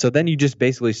them. And so then you just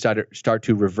basically start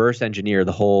to reverse engineer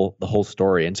the whole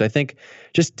story. And so I think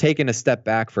just taking a step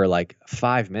back for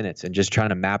 5 minutes and just trying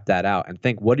to map that out and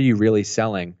think, what are you really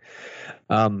selling?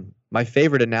 My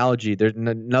favorite analogy, there's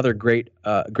another great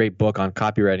book on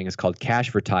copywriting is called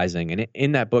Cashvertising. And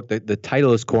in that book, the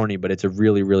title is corny, but it's a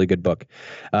really, really good book.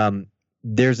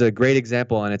 There's a great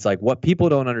example, and it's what people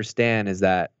don't understand is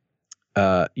that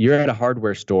you're at a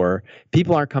hardware store.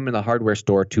 People aren't coming to the hardware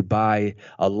store to buy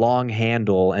a long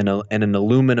handle and an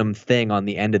aluminum thing on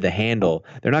the end of the handle.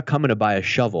 They're not coming to buy a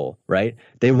shovel, right?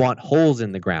 They want holes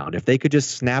in the ground. If they could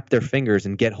just snap their fingers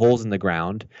and get holes in the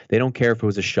ground, they don't care if it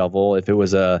was a shovel, if it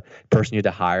was a person you had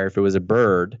to hire, if it was a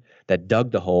bird that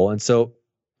dug the hole. And so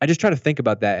I just try to think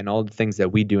about that and all the things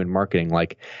that we do in marketing.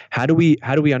 How do we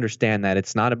understand that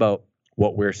it's not about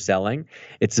what we're selling,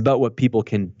 it's about what people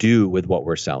can do with what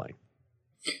we're selling.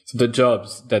 So the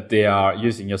jobs that they are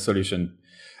using your solution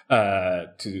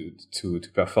to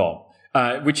perform,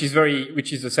 which is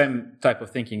the same type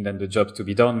of thinking than the jobs to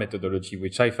be done methodology,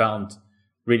 which I found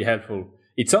really helpful.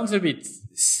 It sounds a bit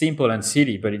simple and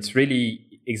silly, but it's really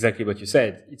exactly what you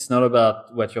said. It's not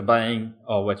about what you're buying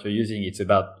or what you're using. It's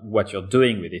about what you're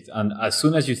doing with it. And as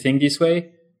soon as you think this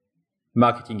way,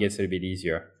 marketing gets a little bit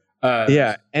easier.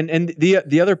 And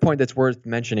the other point that's worth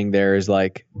mentioning there is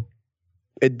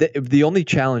the only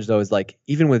challenge though is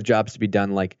even with jobs to be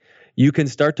done, you can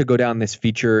start to go down this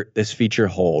feature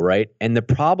hole, right? And the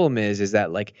problem is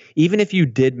that even if you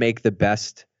did make the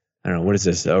best, I don't know, what is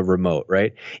this, a remote,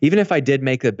 right? Even if I did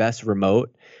make the best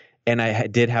remote and I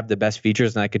did have the best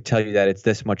features and I could tell you that it's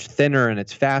this much thinner and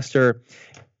it's faster,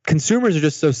 consumers are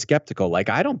just so skeptical. Like,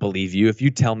 I don't believe you if you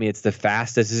tell me it's the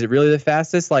fastest. Is it really the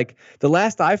fastest? Like, the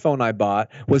last iPhone I bought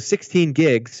was 16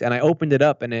 gigs, and I opened it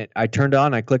up, and I turned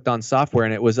on, I clicked on software,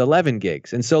 and it was 11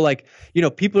 gigs. And so, like,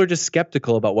 people are just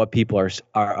skeptical about what people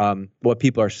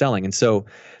are selling. And so,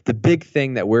 the big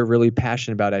thing that we're really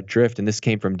passionate about at Drift, and this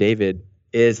came from David,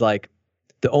 is like,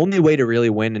 the only way to really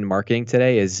win in marketing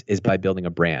today is by building a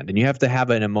brand. And you have to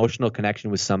have an emotional connection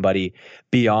with somebody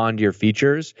beyond your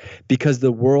features, because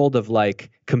the world of like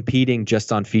competing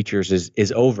just on features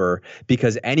is over,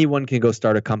 because anyone can go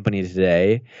start a company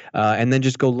today and then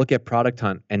just go look at Product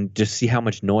Hunt and just see how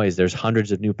much noise. There's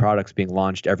hundreds of new products being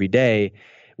launched every day.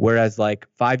 Whereas like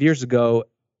 5 years ago,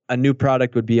 a new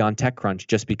product would be on TechCrunch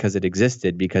just because it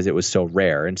existed, because it was so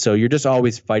rare. And so you're just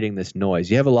always fighting this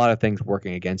noise. You have a lot of things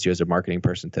working against you as a marketing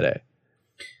person today.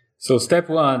 So step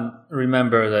one,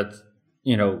 remember that,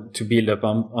 to build up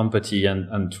empathy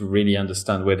and to really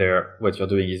understand whether what you're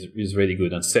doing is really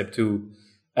good. And step two,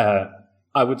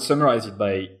 I would summarize it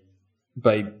by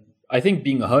I think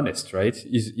being honest, right,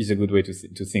 is a good way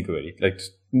to think about it. Like,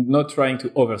 not trying to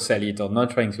oversell it or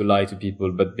not trying to lie to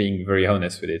people, but being very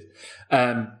honest with it.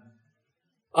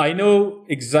 I know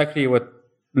exactly what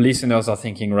listeners are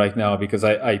thinking right now, because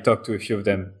I talked to a few of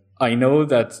them. I know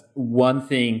that one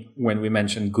thing when we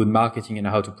mention good marketing and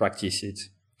how to practice it,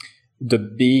 the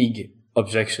big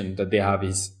objection that they have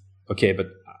is, okay, but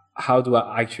how do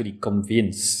I actually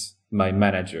convince my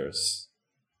managers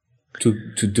to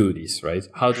do this, right?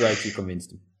 How do I actually convince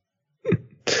them?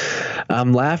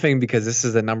 I'm laughing because this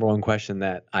is the number one question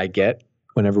that I get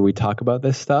whenever we talk about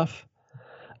this stuff.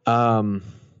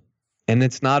 And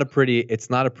it's not a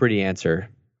pretty answer.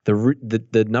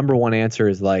 The number one answer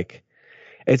is like,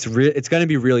 it's going to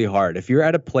be really hard. If you're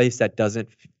at a place that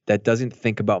doesn't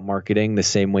think about marketing the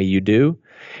same way you do,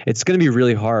 it's going to be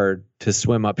really hard to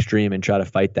swim upstream and try to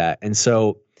fight that. And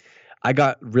so I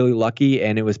got really lucky,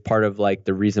 and it was part of like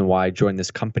the reason why I joined this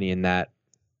company, in that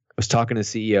I was talking to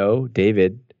CEO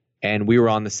David, and we were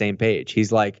on the same page.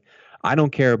 He's like, I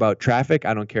don't care about traffic.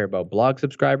 I don't care about blog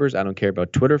subscribers. I don't care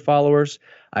about Twitter followers.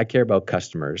 I care about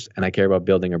customers, and I care about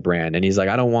building a brand. And he's like,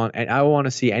 I don't want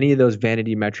to see any of those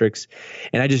vanity metrics.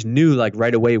 And I just knew like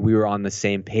right away we were on the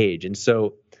same page. And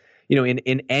so,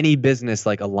 in any business,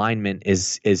 like, alignment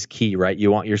is key, right? You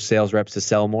want your sales reps to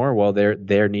sell more. Well,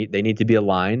 they need to be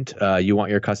aligned. You want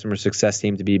your customer success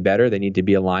team to be better. They need to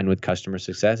be aligned with customer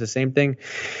success. The same thing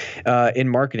in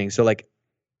marketing. So like,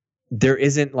 there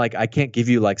isn't like, I can't give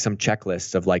you like some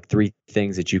checklist of like 3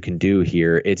 things that you can do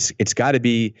here. It's got to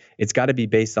be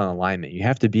based on alignment. You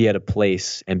have to be at a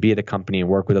place and be at a company and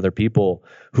work with other people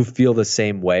who feel the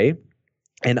same way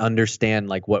and understand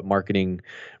like what marketing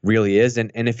really is. And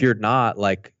if you're not,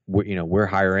 like, we're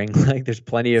hiring. Like, there's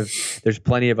plenty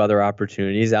of other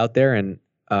opportunities out there. And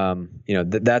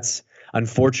that's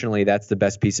unfortunately that's the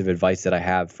best piece of advice that I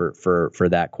have for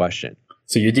that question.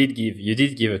 So you did give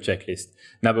a checklist.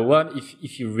 Number one,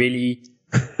 if you really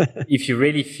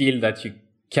feel that you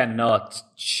cannot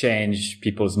change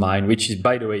people's mind, which is,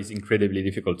 by the way, is incredibly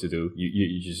difficult to do.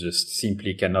 You just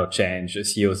simply cannot change a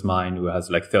CEO's mind who has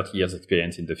like 30 years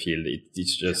experience in the field.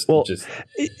 It's just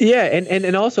yeah.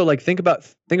 And also like think about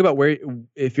where,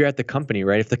 if you're at the company,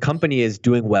 right? If the company is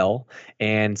doing well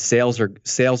and sales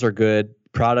are good,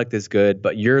 product is good,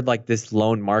 but you're like this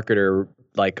lone marketer,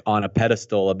 like on a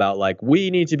pedestal about like, we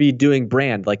need to be doing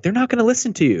brand, like, they're not going to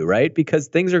listen to you, right? Because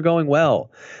things are going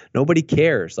well. Nobody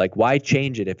cares. Like, why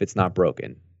change it if it's not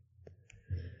broken?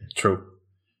 True.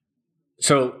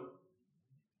 So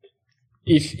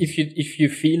if you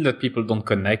feel that people don't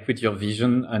connect with your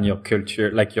vision and your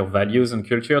culture, like your values and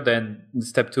culture, then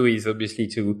step 2 is obviously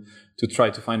to try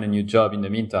to find a new job in the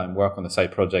meantime, work on a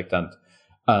side project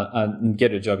and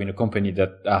get a job in a company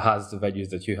that has the values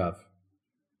that you have.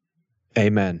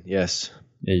 Amen. Yes.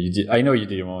 Yeah, you did. I know you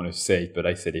didn't want to say it, but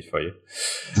I said it for you.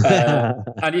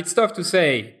 And it's tough to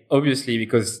say, obviously,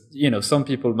 because, some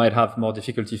people might have more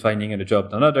difficulty finding a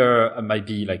job than other, and might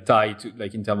be like tied to,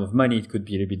 like, in terms of money, it could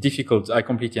be a little bit difficult. I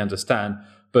completely understand,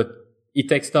 but it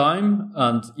takes time.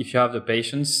 And if you have the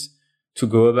patience to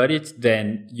go about it,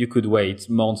 then you could wait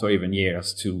months or even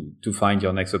years to find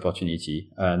your next opportunity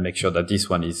and make sure that this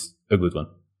one is a good one.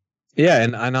 Yeah.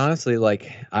 And honestly, like,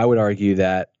 I would argue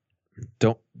that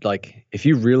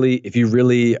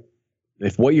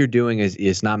if what you're doing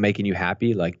is not making you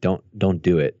happy, like, don't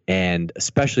do it. And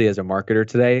especially as a marketer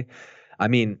today, I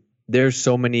mean, there's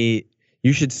so many,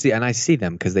 you should see, and I see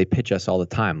them because they pitch us all the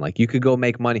time. Like, you could go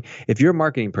make money. If you're a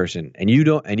marketing person and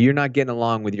you're not getting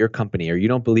along with your company, or you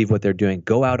don't believe what they're doing,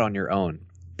 go out on your own,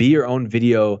 be your own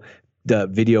video the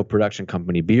video production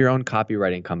company, be your own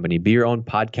copywriting company, be your own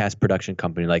podcast production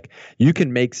company. Like you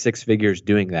can make six figures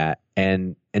doing that.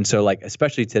 And so like,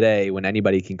 especially today when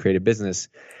anybody can create a business,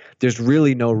 there's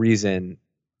really no reason.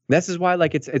 This is why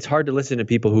like it's hard to listen to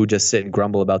people who just sit and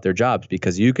grumble about their jobs,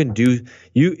 because you can do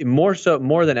more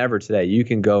than ever today. You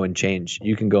can go and change.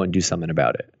 You can go and do something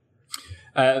about it.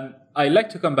 I'd like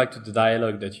to come back to the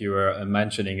dialogue that you were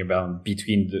mentioning about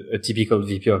between a typical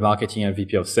VP of marketing and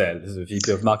VP of sales. The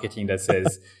VP of marketing that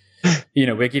says,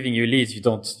 we're giving you leads. You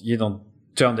don't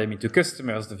turn them into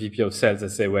customers. The VP of sales that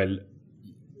say, well,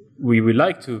 we would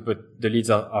like to, but the leads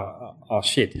are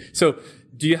shit. So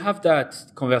do you have that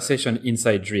conversation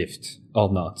inside Drift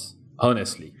or not?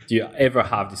 Honestly, do you ever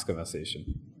have this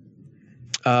conversation?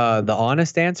 The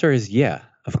honest answer is yeah.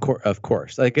 Of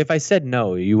course. Like if I said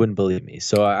no, you wouldn't believe me.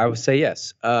 So I would say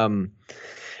yes.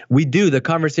 We do. The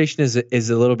conversation is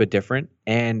a little bit different,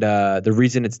 and the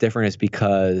reason it's different is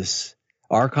because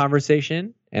our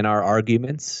conversation and our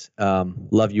arguments.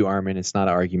 Love you, Armin. It's not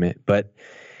an argument, but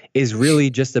is really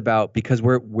just about, because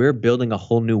we're building a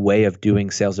whole new way of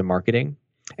doing sales and marketing,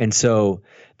 and so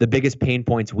the biggest pain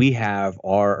points we have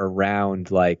are around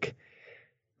like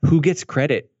who gets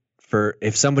credit. For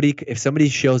if somebody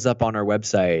shows up on our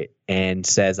website and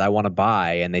says, I want to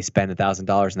buy, and they spend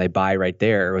 $1,000 and they buy right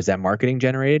there, was that marketing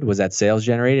generated? Was that sales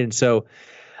generated? And so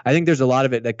I think there's a lot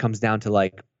of it that comes down to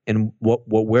like, and what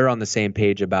we're on the same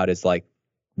page about is like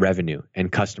revenue and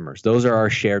customers. Those are our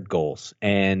shared goals.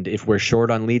 And if we're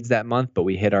short on leads that month, but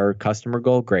we hit our customer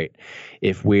goal, great.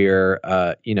 If we're,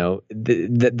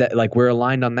 like we're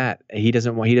aligned on that, he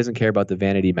doesn't care about the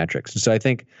vanity metrics. So I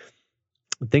think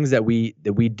things that we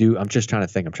do, I'm just trying to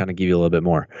think, I'm trying to give you a little bit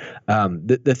more.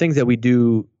 The things that we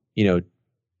do,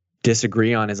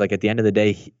 disagree on is like, at the end of the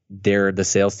day, they're the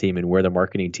sales team and we're the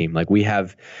marketing team. Like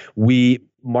we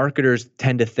marketers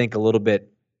tend to think a little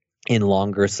bit in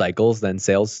longer cycles than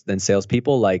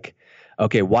salespeople. Like,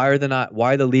 okay, why are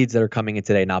the leads that are coming in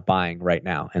today not buying right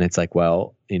now? And it's like,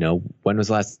 well, when was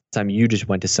the last time you just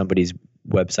went to somebody's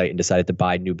website and decided to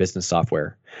buy new business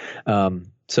software?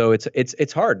 So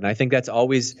it's hard, and I think that's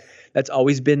always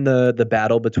been the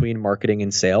battle between marketing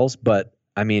and sales. But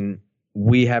I mean,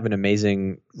 we have an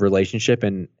amazing relationship,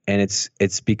 and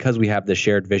it's because we have the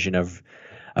shared vision of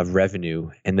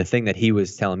revenue. And the thing that he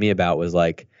was telling me about was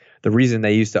like the reason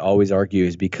they used to always argue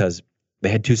is because they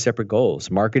had two separate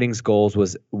goals. Marketing's goals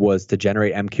was to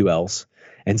generate MQLs,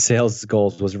 and sales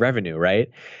goals was revenue,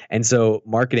 right? And so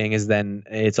marketing is then,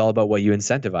 it's all about what you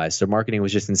incentivize. So marketing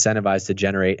was just incentivized to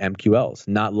generate MQLs,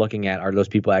 not looking at, are those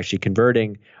people actually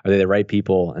converting? Are they the right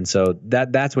people? And so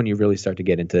that's when you really start to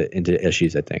get into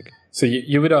issues, I think. So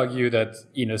you would argue that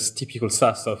in a typical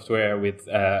SaaS software with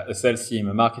a sales team,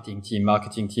 a marketing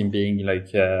team being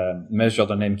like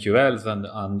measured on MQLs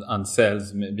and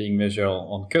sales being measured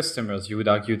on customers, you would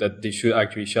argue that they should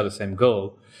actually share the same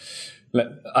goal,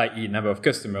 i.e. number of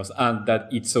customers, and that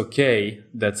it's okay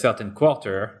that certain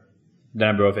quarter, the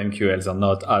number of MQLs are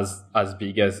not as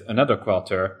big as another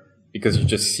quarter, because you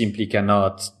just simply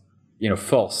cannot,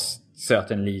 force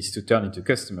certain leads to turn into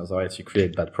customers, or else you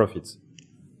create bad profits.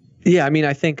 Yeah, I mean,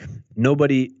 I think no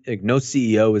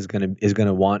CEO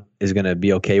is gonna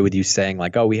be okay with you saying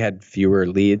like, oh, we had fewer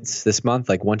leads this month.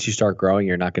 Like once you start growing,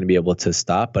 you're not going to be able to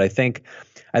stop. But I think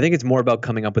it's more about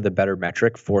coming up with a better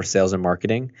metric for sales and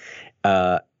marketing.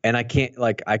 And I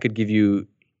could give you,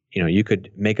 you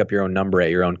could make up your own number at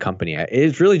your own company.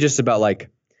 It's really just about like,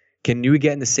 can you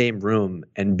get in the same room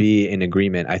and be in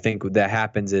agreement? I think what that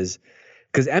happens is,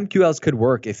 because MQLs could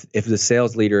work if the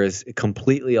sales leader is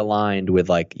completely aligned with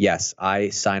like, yes, I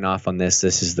sign off on this.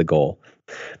 This is the goal.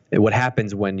 And what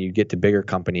happens when you get to bigger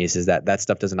companies is that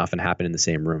stuff doesn't often happen in the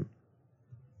same room.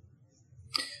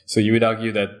 So you would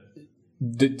argue that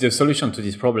the solution to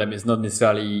this problem is not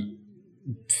necessarily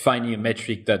finding a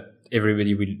metric that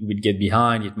everybody will get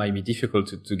behind. It might be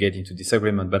difficult to get into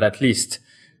disagreement, but at least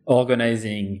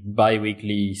organizing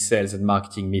bi-weekly sales and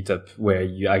marketing meetup where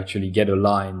you actually get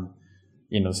aligned,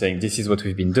 saying this is what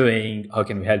we've been doing, how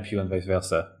can we help you, and vice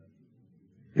versa.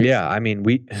 Yeah, I mean,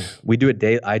 we do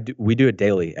it we do it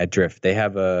daily at Drift. They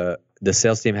have the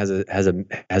sales team has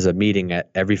a meeting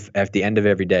at the end of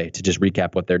every day to just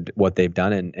recap what they've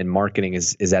done, and marketing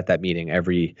is at that meeting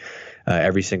every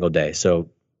single day. So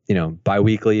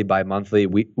bi-weekly, bi-monthly,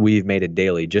 we've made it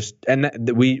daily.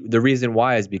 The reason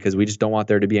why is because we just don't want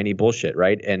there to be any bullshit,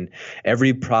 right? And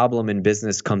every problem in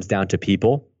business comes down to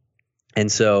people, and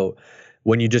so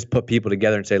when you just put people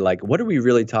together and say, like, what are we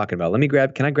really talking about?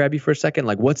 Can I grab you for a second?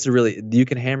 Like, you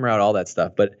can hammer out all that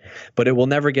stuff, but it will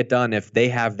never get done if they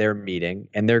have their meeting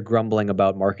and they're grumbling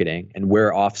about marketing and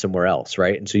we're off somewhere else,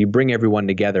 right? And so you bring everyone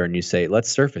together and you say, let's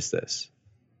surface this.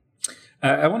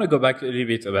 I want to go back a little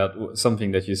bit about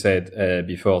something that you said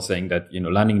before, saying that,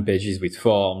 landing pages with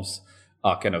forms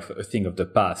are kind of a thing of the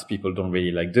past. People don't really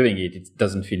like doing it. It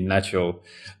doesn't feel natural.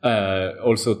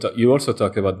 You also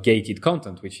talk about gated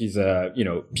content, which is,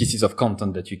 pieces of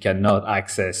content that you cannot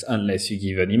access unless you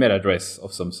give an email address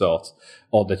of some sort,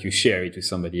 or that you share it with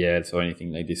somebody else or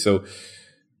anything like this. So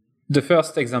the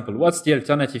first example, what's the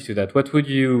alternative to that? What would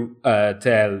you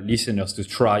tell listeners to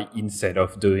try instead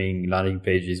of doing landing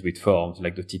pages with forms,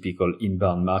 like the typical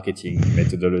inbound marketing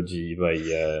methodology by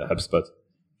HubSpot?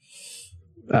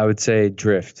 I would say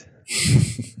Drift.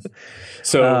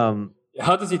 So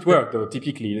how does it work though,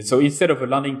 typically? So instead of a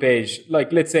landing page,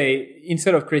 like let's say,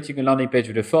 instead of creating a landing page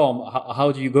with a form,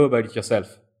 how do you go about it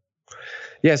yourself?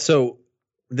 Yeah, so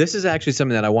this is actually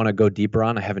something that I want to go deeper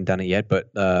on. I haven't done it yet,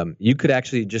 but you could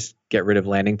actually just get rid of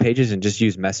landing pages and just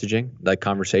use messaging, like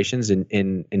conversations.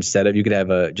 Instead of, you could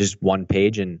have just one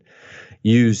page and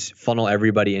funnel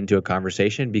everybody into a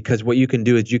conversation, because what you can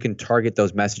do is you can target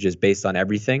those messages based on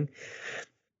everything.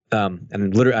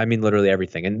 And literally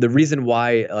everything. And the reason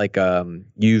why, like,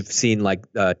 you've seen like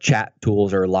chat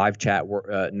tools or live chat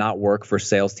not work for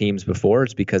sales teams before,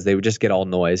 it's because they would just get all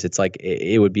noise. It's like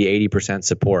it would be 80%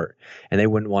 support, and they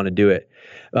wouldn't want to do it.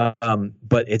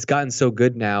 But it's gotten so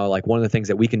good now. Like, one of the things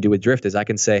that we can do with Drift is I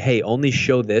can say, hey, only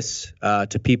show this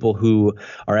to people who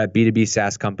are at B2B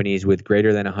SaaS companies with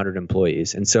greater than 100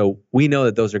 employees. And so we know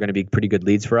that those are going to be pretty good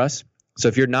leads for us. So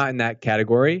if you're not in that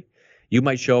category, you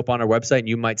might show up on our website and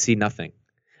you might see nothing.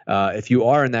 If you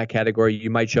are in that category, you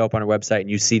might show up on our website and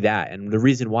you see that. And the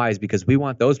reason why is because we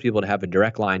want those people to have a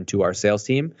direct line to our sales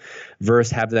team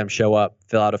versus have them show up,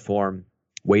 fill out a form,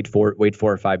 wait 4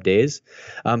 or 5 days.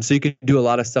 So you can do a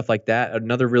lot of stuff like that.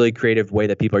 Another really creative way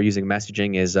that people are using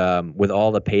messaging is with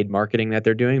all the paid marketing that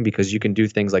they're doing, because you can do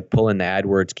things like pull in the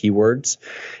AdWords keywords.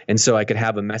 And so I could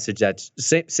have a message that's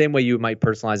same way you might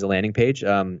personalize a landing page,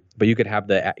 but you could have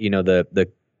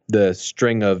the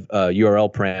string of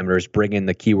URL parameters bring in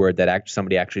the keyword that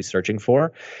somebody actually searching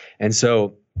for. And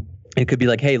so it could be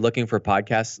like, hey, looking for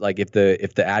podcasts. Like if the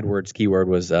AdWords keyword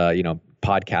was,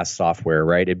 podcast software,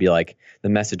 right? It'd be like, the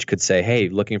message could say, hey,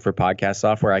 looking for podcast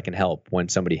software, I can help when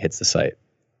somebody hits the site.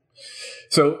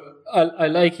 So I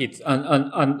like it.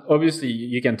 And obviously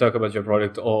you can talk about your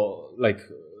product or like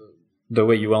the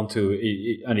way you want to,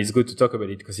 and it's good to talk about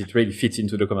it because it really fits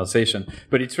into the conversation.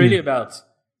 But it's really about,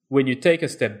 when you take a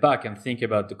step back and think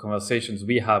about the conversations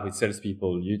we have with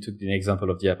salespeople, you took the example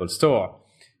of the Apple Store.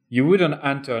 You wouldn't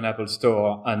enter an Apple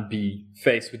Store and be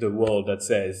faced with a wall that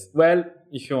says, well,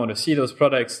 if you want to see those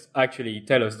products, actually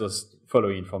tell us those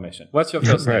following information. What's your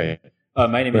first name?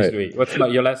 My name is Louis. What's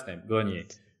your last name? Grenier.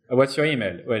 What's your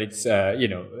email? Well, it's,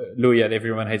 Louis at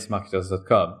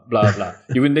everyonehatesmarketers.com, blah, blah.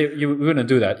 You wouldn't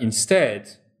do that. Instead,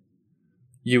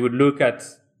 you would look at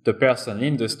the person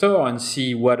in the store and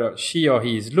see what she or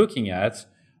he is looking at,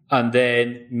 and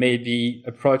then maybe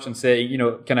approach and say,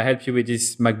 can I help you with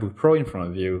this MacBook Pro in front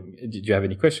of you? Did you have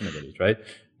any question about it, right?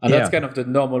 And that's kind of the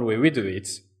normal way we do it,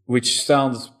 which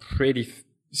sounds pretty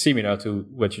similar to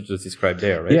what you just described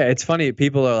there, right? Yeah, it's funny.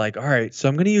 People are like, all right, so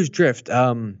I'm going to use Drift.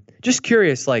 Just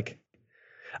curious, like,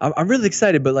 I'm really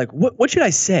excited, but like, what should I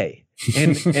say?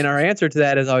 And our answer to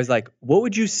that is always like, what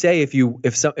would you say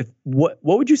what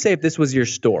would you say if this was your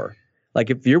store?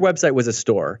 Like if your website was a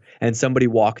store and somebody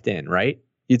walked in, right?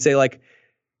 You'd say like,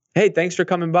 hey, thanks for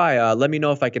coming by. Let me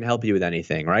know if I can help you with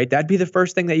anything, right? That'd be the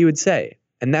first thing that you would say.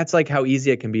 And that's like how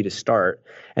easy it can be to start.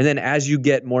 And then as you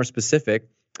get more specific,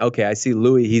 okay, I see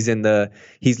Louis,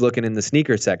 he's looking in the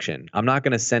sneaker section. I'm not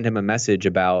going to send him a message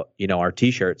about, our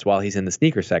t-shirts while he's in the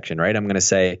sneaker section, right? I'm going to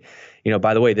say,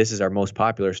 by the way, this is our most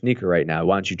popular sneaker right now.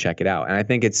 Why don't you check it out? And I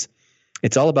think it's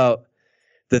all about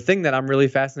the thing that I'm really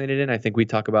fascinated in. I think we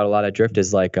talk about a lot at Drift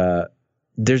is like,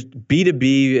 there's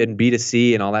B2B and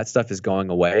B2C and all that stuff is going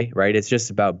away, right? It's just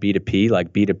about B2P,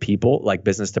 like B2 people, like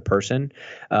business to person.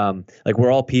 Like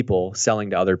we're all people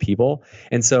selling to other people.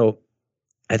 And so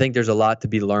I think there's a lot to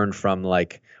be learned from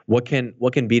like what can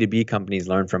B2B companies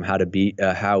learn from how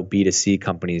B2C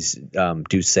companies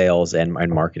do sales and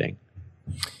marketing.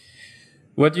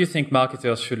 What do you think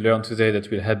marketers should learn today that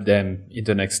will help them in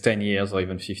the next 10 years or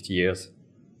even 50 years?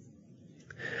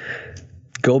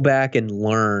 Go back and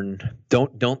learn.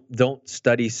 Don't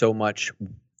study so much.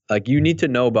 Like you need to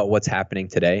know about what's happening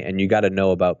today, and you got to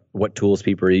know about what tools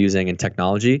people are using and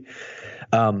technology.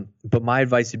 But my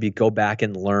advice would be go back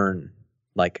and learn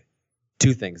like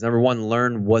two things. Number one,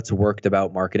 learn what's worked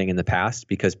about marketing in the past,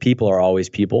 because people are always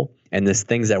people. And there's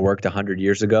things that worked 100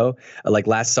 years ago. Like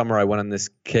last summer, I went on this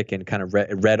kick and kind of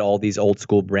read all these old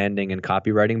school branding and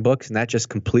copywriting books. And that just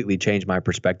completely changed my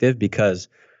perspective, because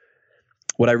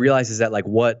what I realized is that like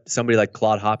what somebody like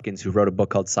Claude Hopkins, who wrote a book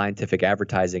called Scientific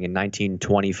Advertising in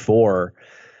 1924,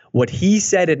 what he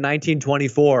said in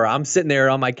 1924, I'm sitting there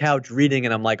on my couch reading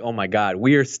and I'm like, oh my God,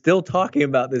 we are still talking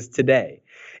about this today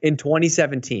in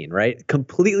 2017, right?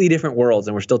 Completely different worlds,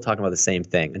 and we're still talking about the same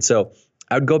thing. And so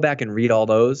I would go back and read all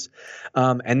those,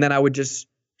 and then I would just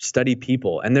study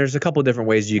people. And there's a couple of different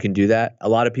ways you can do that. A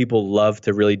lot of people love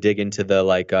to really dig into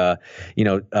the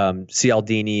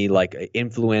Cialdini, like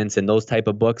influence and those type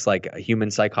of books, like human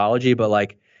psychology. But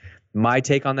like my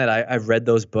take on that, I've read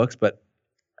those books, but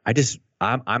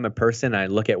I'm a person. I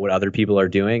look at what other people are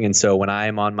doing. And so when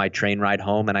I'm on my train ride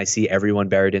home and I see everyone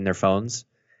buried in their phones,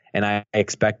 and I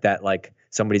expect that like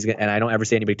somebody's gonna, and I don't ever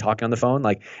see anybody talking on the phone,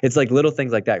 like it's like little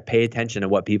things like that. Pay attention to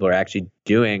what people are actually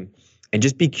doing, and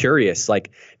just be curious.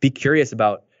 Like be curious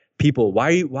about people.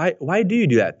 Why do you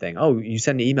do that thing? Oh, you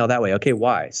send an email that way. Okay,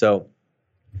 why? So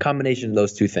combination of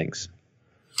those two things.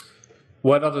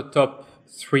 What are the top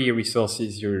 3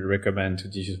 resources you would recommend to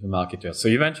digital marketers? So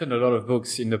you mentioned a lot of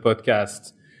books in the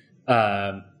podcast,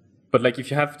 but like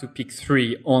if you have to pick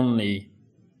 3 only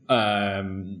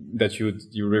that you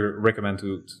recommend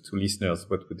to listeners,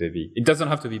 what would they be? It doesn't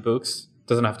have to be books,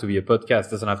 doesn't have to be a podcast,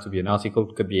 doesn't have to be an article,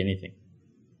 it could be anything.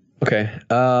 Okay.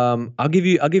 I'll give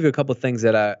you a couple of things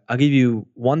that I'll give you.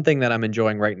 One thing that I'm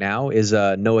enjoying right now is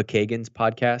Noah Kagan's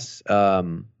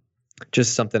podcast.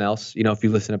 Just something else. You know, if you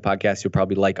listen to podcasts, you'll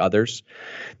probably like others.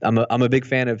 I'm a big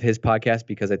fan of his podcast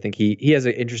because I think he has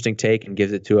an interesting take and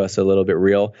gives it to us a little bit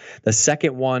real. The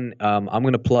second one, I'm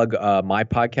going to plug my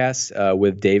podcast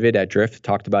with David at Drift.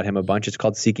 Talked about him a bunch. It's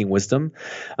called Seeking Wisdom.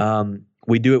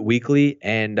 We do it weekly,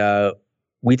 and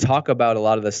we talk about a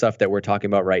lot of the stuff that we're talking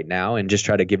about right now and just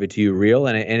try to give it to you real.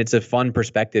 And it's a fun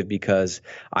perspective because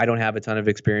I don't have a ton of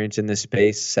experience in this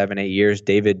space, 7-8 years.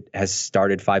 David has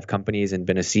started 5 companies and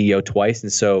been a CEO twice.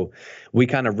 And so we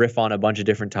kind of riff on a bunch of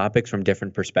different topics from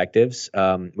different perspectives,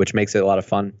 which makes it a lot of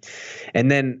fun.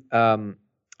 And then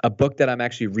a book that I'm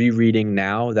actually rereading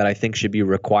now that I think should be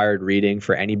required reading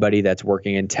for anybody that's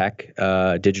working in tech,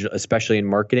 digital, especially in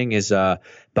marketing, is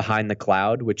Behind the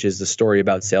Cloud, which is the story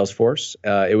about Salesforce.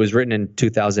 It was written in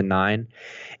 2009,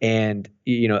 and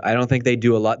I don't think they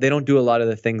do a lot. They don't do a lot of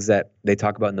the things that they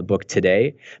talk about in the book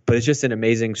today, but it's just an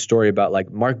amazing story about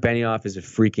like Mark Benioff is a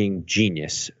freaking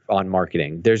genius on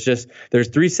marketing. There's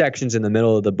 3 sections in the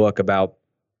middle of the book about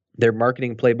their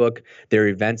marketing playbook, their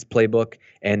events playbook,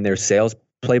 and their sales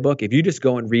playbook. If you just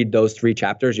go and read those 3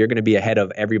 chapters, you're going to be ahead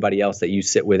of everybody else that you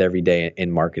sit with every day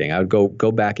in marketing. I would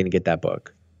go back and get that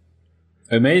book.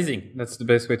 Amazing. That's the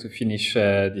best way to finish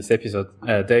this episode.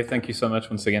 Dave, thank you so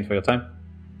much once again for your time.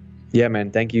 Yeah,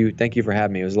 man. Thank you for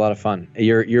having me. It was a lot of fun.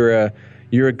 You're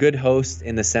a good host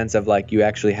in the sense of like you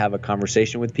actually have a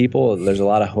conversation with people. There's a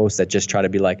lot of hosts that just try to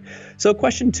be like, so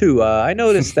question 2, I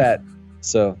noticed that.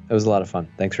 So it was a lot of fun.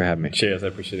 Thanks for having me. Cheers. I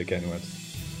appreciate the kind words.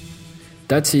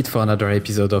 That's it for another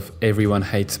episode of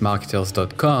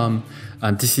everyonehatesmarketers.com.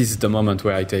 And this is the moment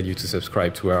where I tell you to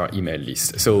subscribe to our email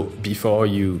list. So before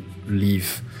you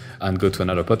leave and go to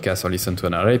another podcast or listen to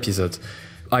another episode,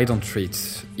 I don't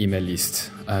treat email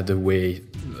lists the way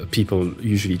people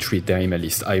usually treat their email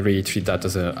list. I really treat that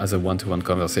as a one-to-one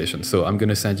conversation. So I'm going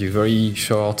to send you very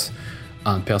short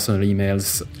and personal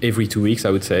emails every 2 weeks, I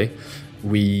would say.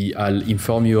 I'll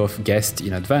inform you of guests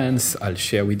in advance. I'll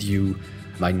share with you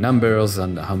my numbers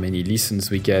and how many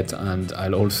listens we get, and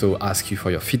I'll also ask you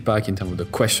for your feedback in terms of the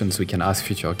questions we can ask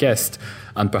future guests,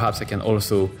 and perhaps I can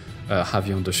also have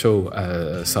you on the show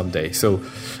someday. So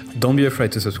don't be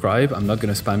afraid to subscribe. I'm not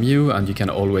going to spam you, and you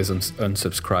can always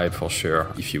unsubscribe for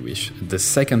sure if you wish. The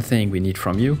second thing we need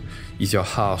from you is your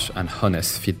harsh and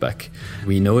honest feedback.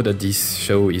 We know that this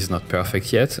show is not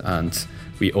perfect yet, and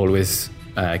we always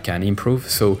can improve.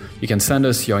 So you can send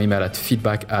us your email at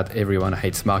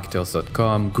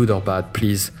feedback@everyonehatesmarketers.com. Good or bad,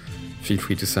 please feel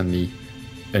free to send me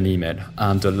an email.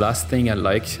 And the last thing I'd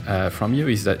like from you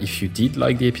is that if you did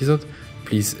like the episode,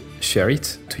 please share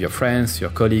it to your friends,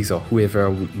 your colleagues, or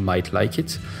whoever might like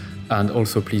it. And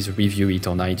also please review it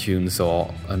on iTunes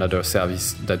or another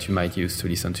service that you might use to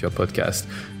listen to your podcast.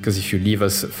 Because if you leave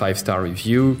us a 5-star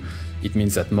review, it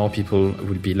means that more people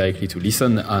will be likely to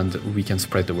listen and we can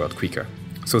spread the word quicker.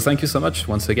 So thank you so much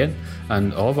once again,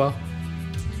 and au revoir.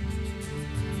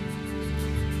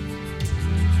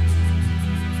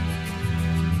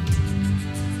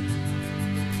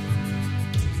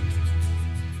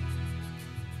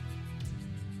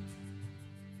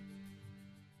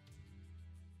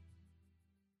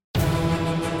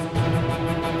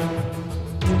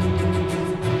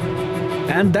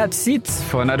 And that's it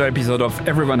for another episode of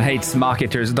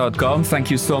EveryoneHatesMarketers.com.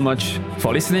 Thank you so much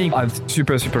for listening. I'm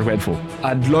super grateful.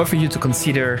 I'd love for you to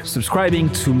consider subscribing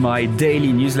to my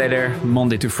daily newsletter,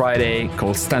 Monday to Friday,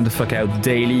 called Stand the Fuck Out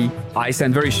Daily. I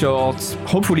send very short,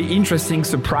 hopefully interesting,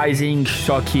 surprising,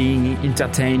 shocking,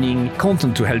 entertaining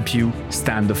content to help you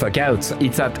stand the fuck out.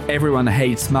 It's at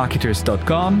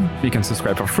EveryoneHatesMarketers.com. You can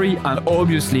subscribe for free and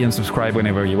obviously unsubscribe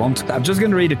whenever you want. I'm just going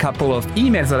to read a couple of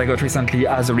emails that I got recently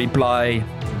as a reply.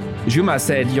 Juma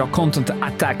said, your content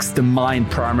attacks the mind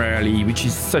primarily, which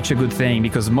is such a good thing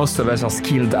because most of us are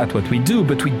skilled at what we do,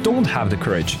 but we don't have the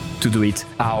courage to do it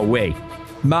our way.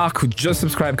 Mark, who just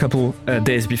subscribed a couple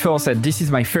days before, said, this is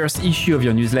my first issue of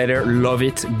your newsletter. Love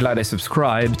it. Glad I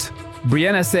subscribed.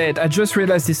 Brianna said, I just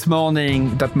realized this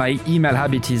morning that my email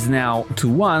habit is now to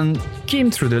 1,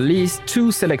 skim through the list,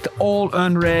 2, select all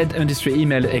unread industry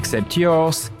email except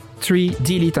yours, 3,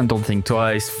 delete and don't think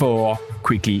twice, 4,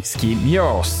 quickly skim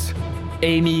yours.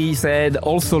 Amy said,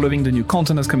 also loving the new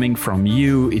content that's coming from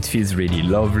you. It feels really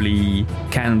lovely.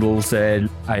 Campbell said,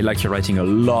 I like your writing a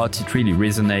lot. It really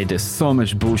resonates. There's so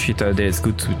much bullshit out there. It's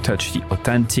good to touch the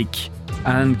authentic.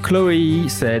 And Chloe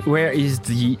said, where is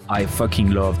the I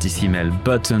fucking love this email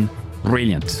button?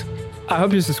 Brilliant. I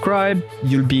hope you subscribe.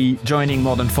 You'll be joining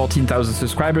more than 14,000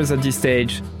 subscribers at this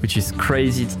stage, which is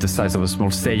crazy. It's the size of a small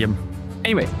stadium.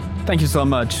 Anyway, thank you so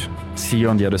much. See you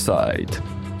on the other side.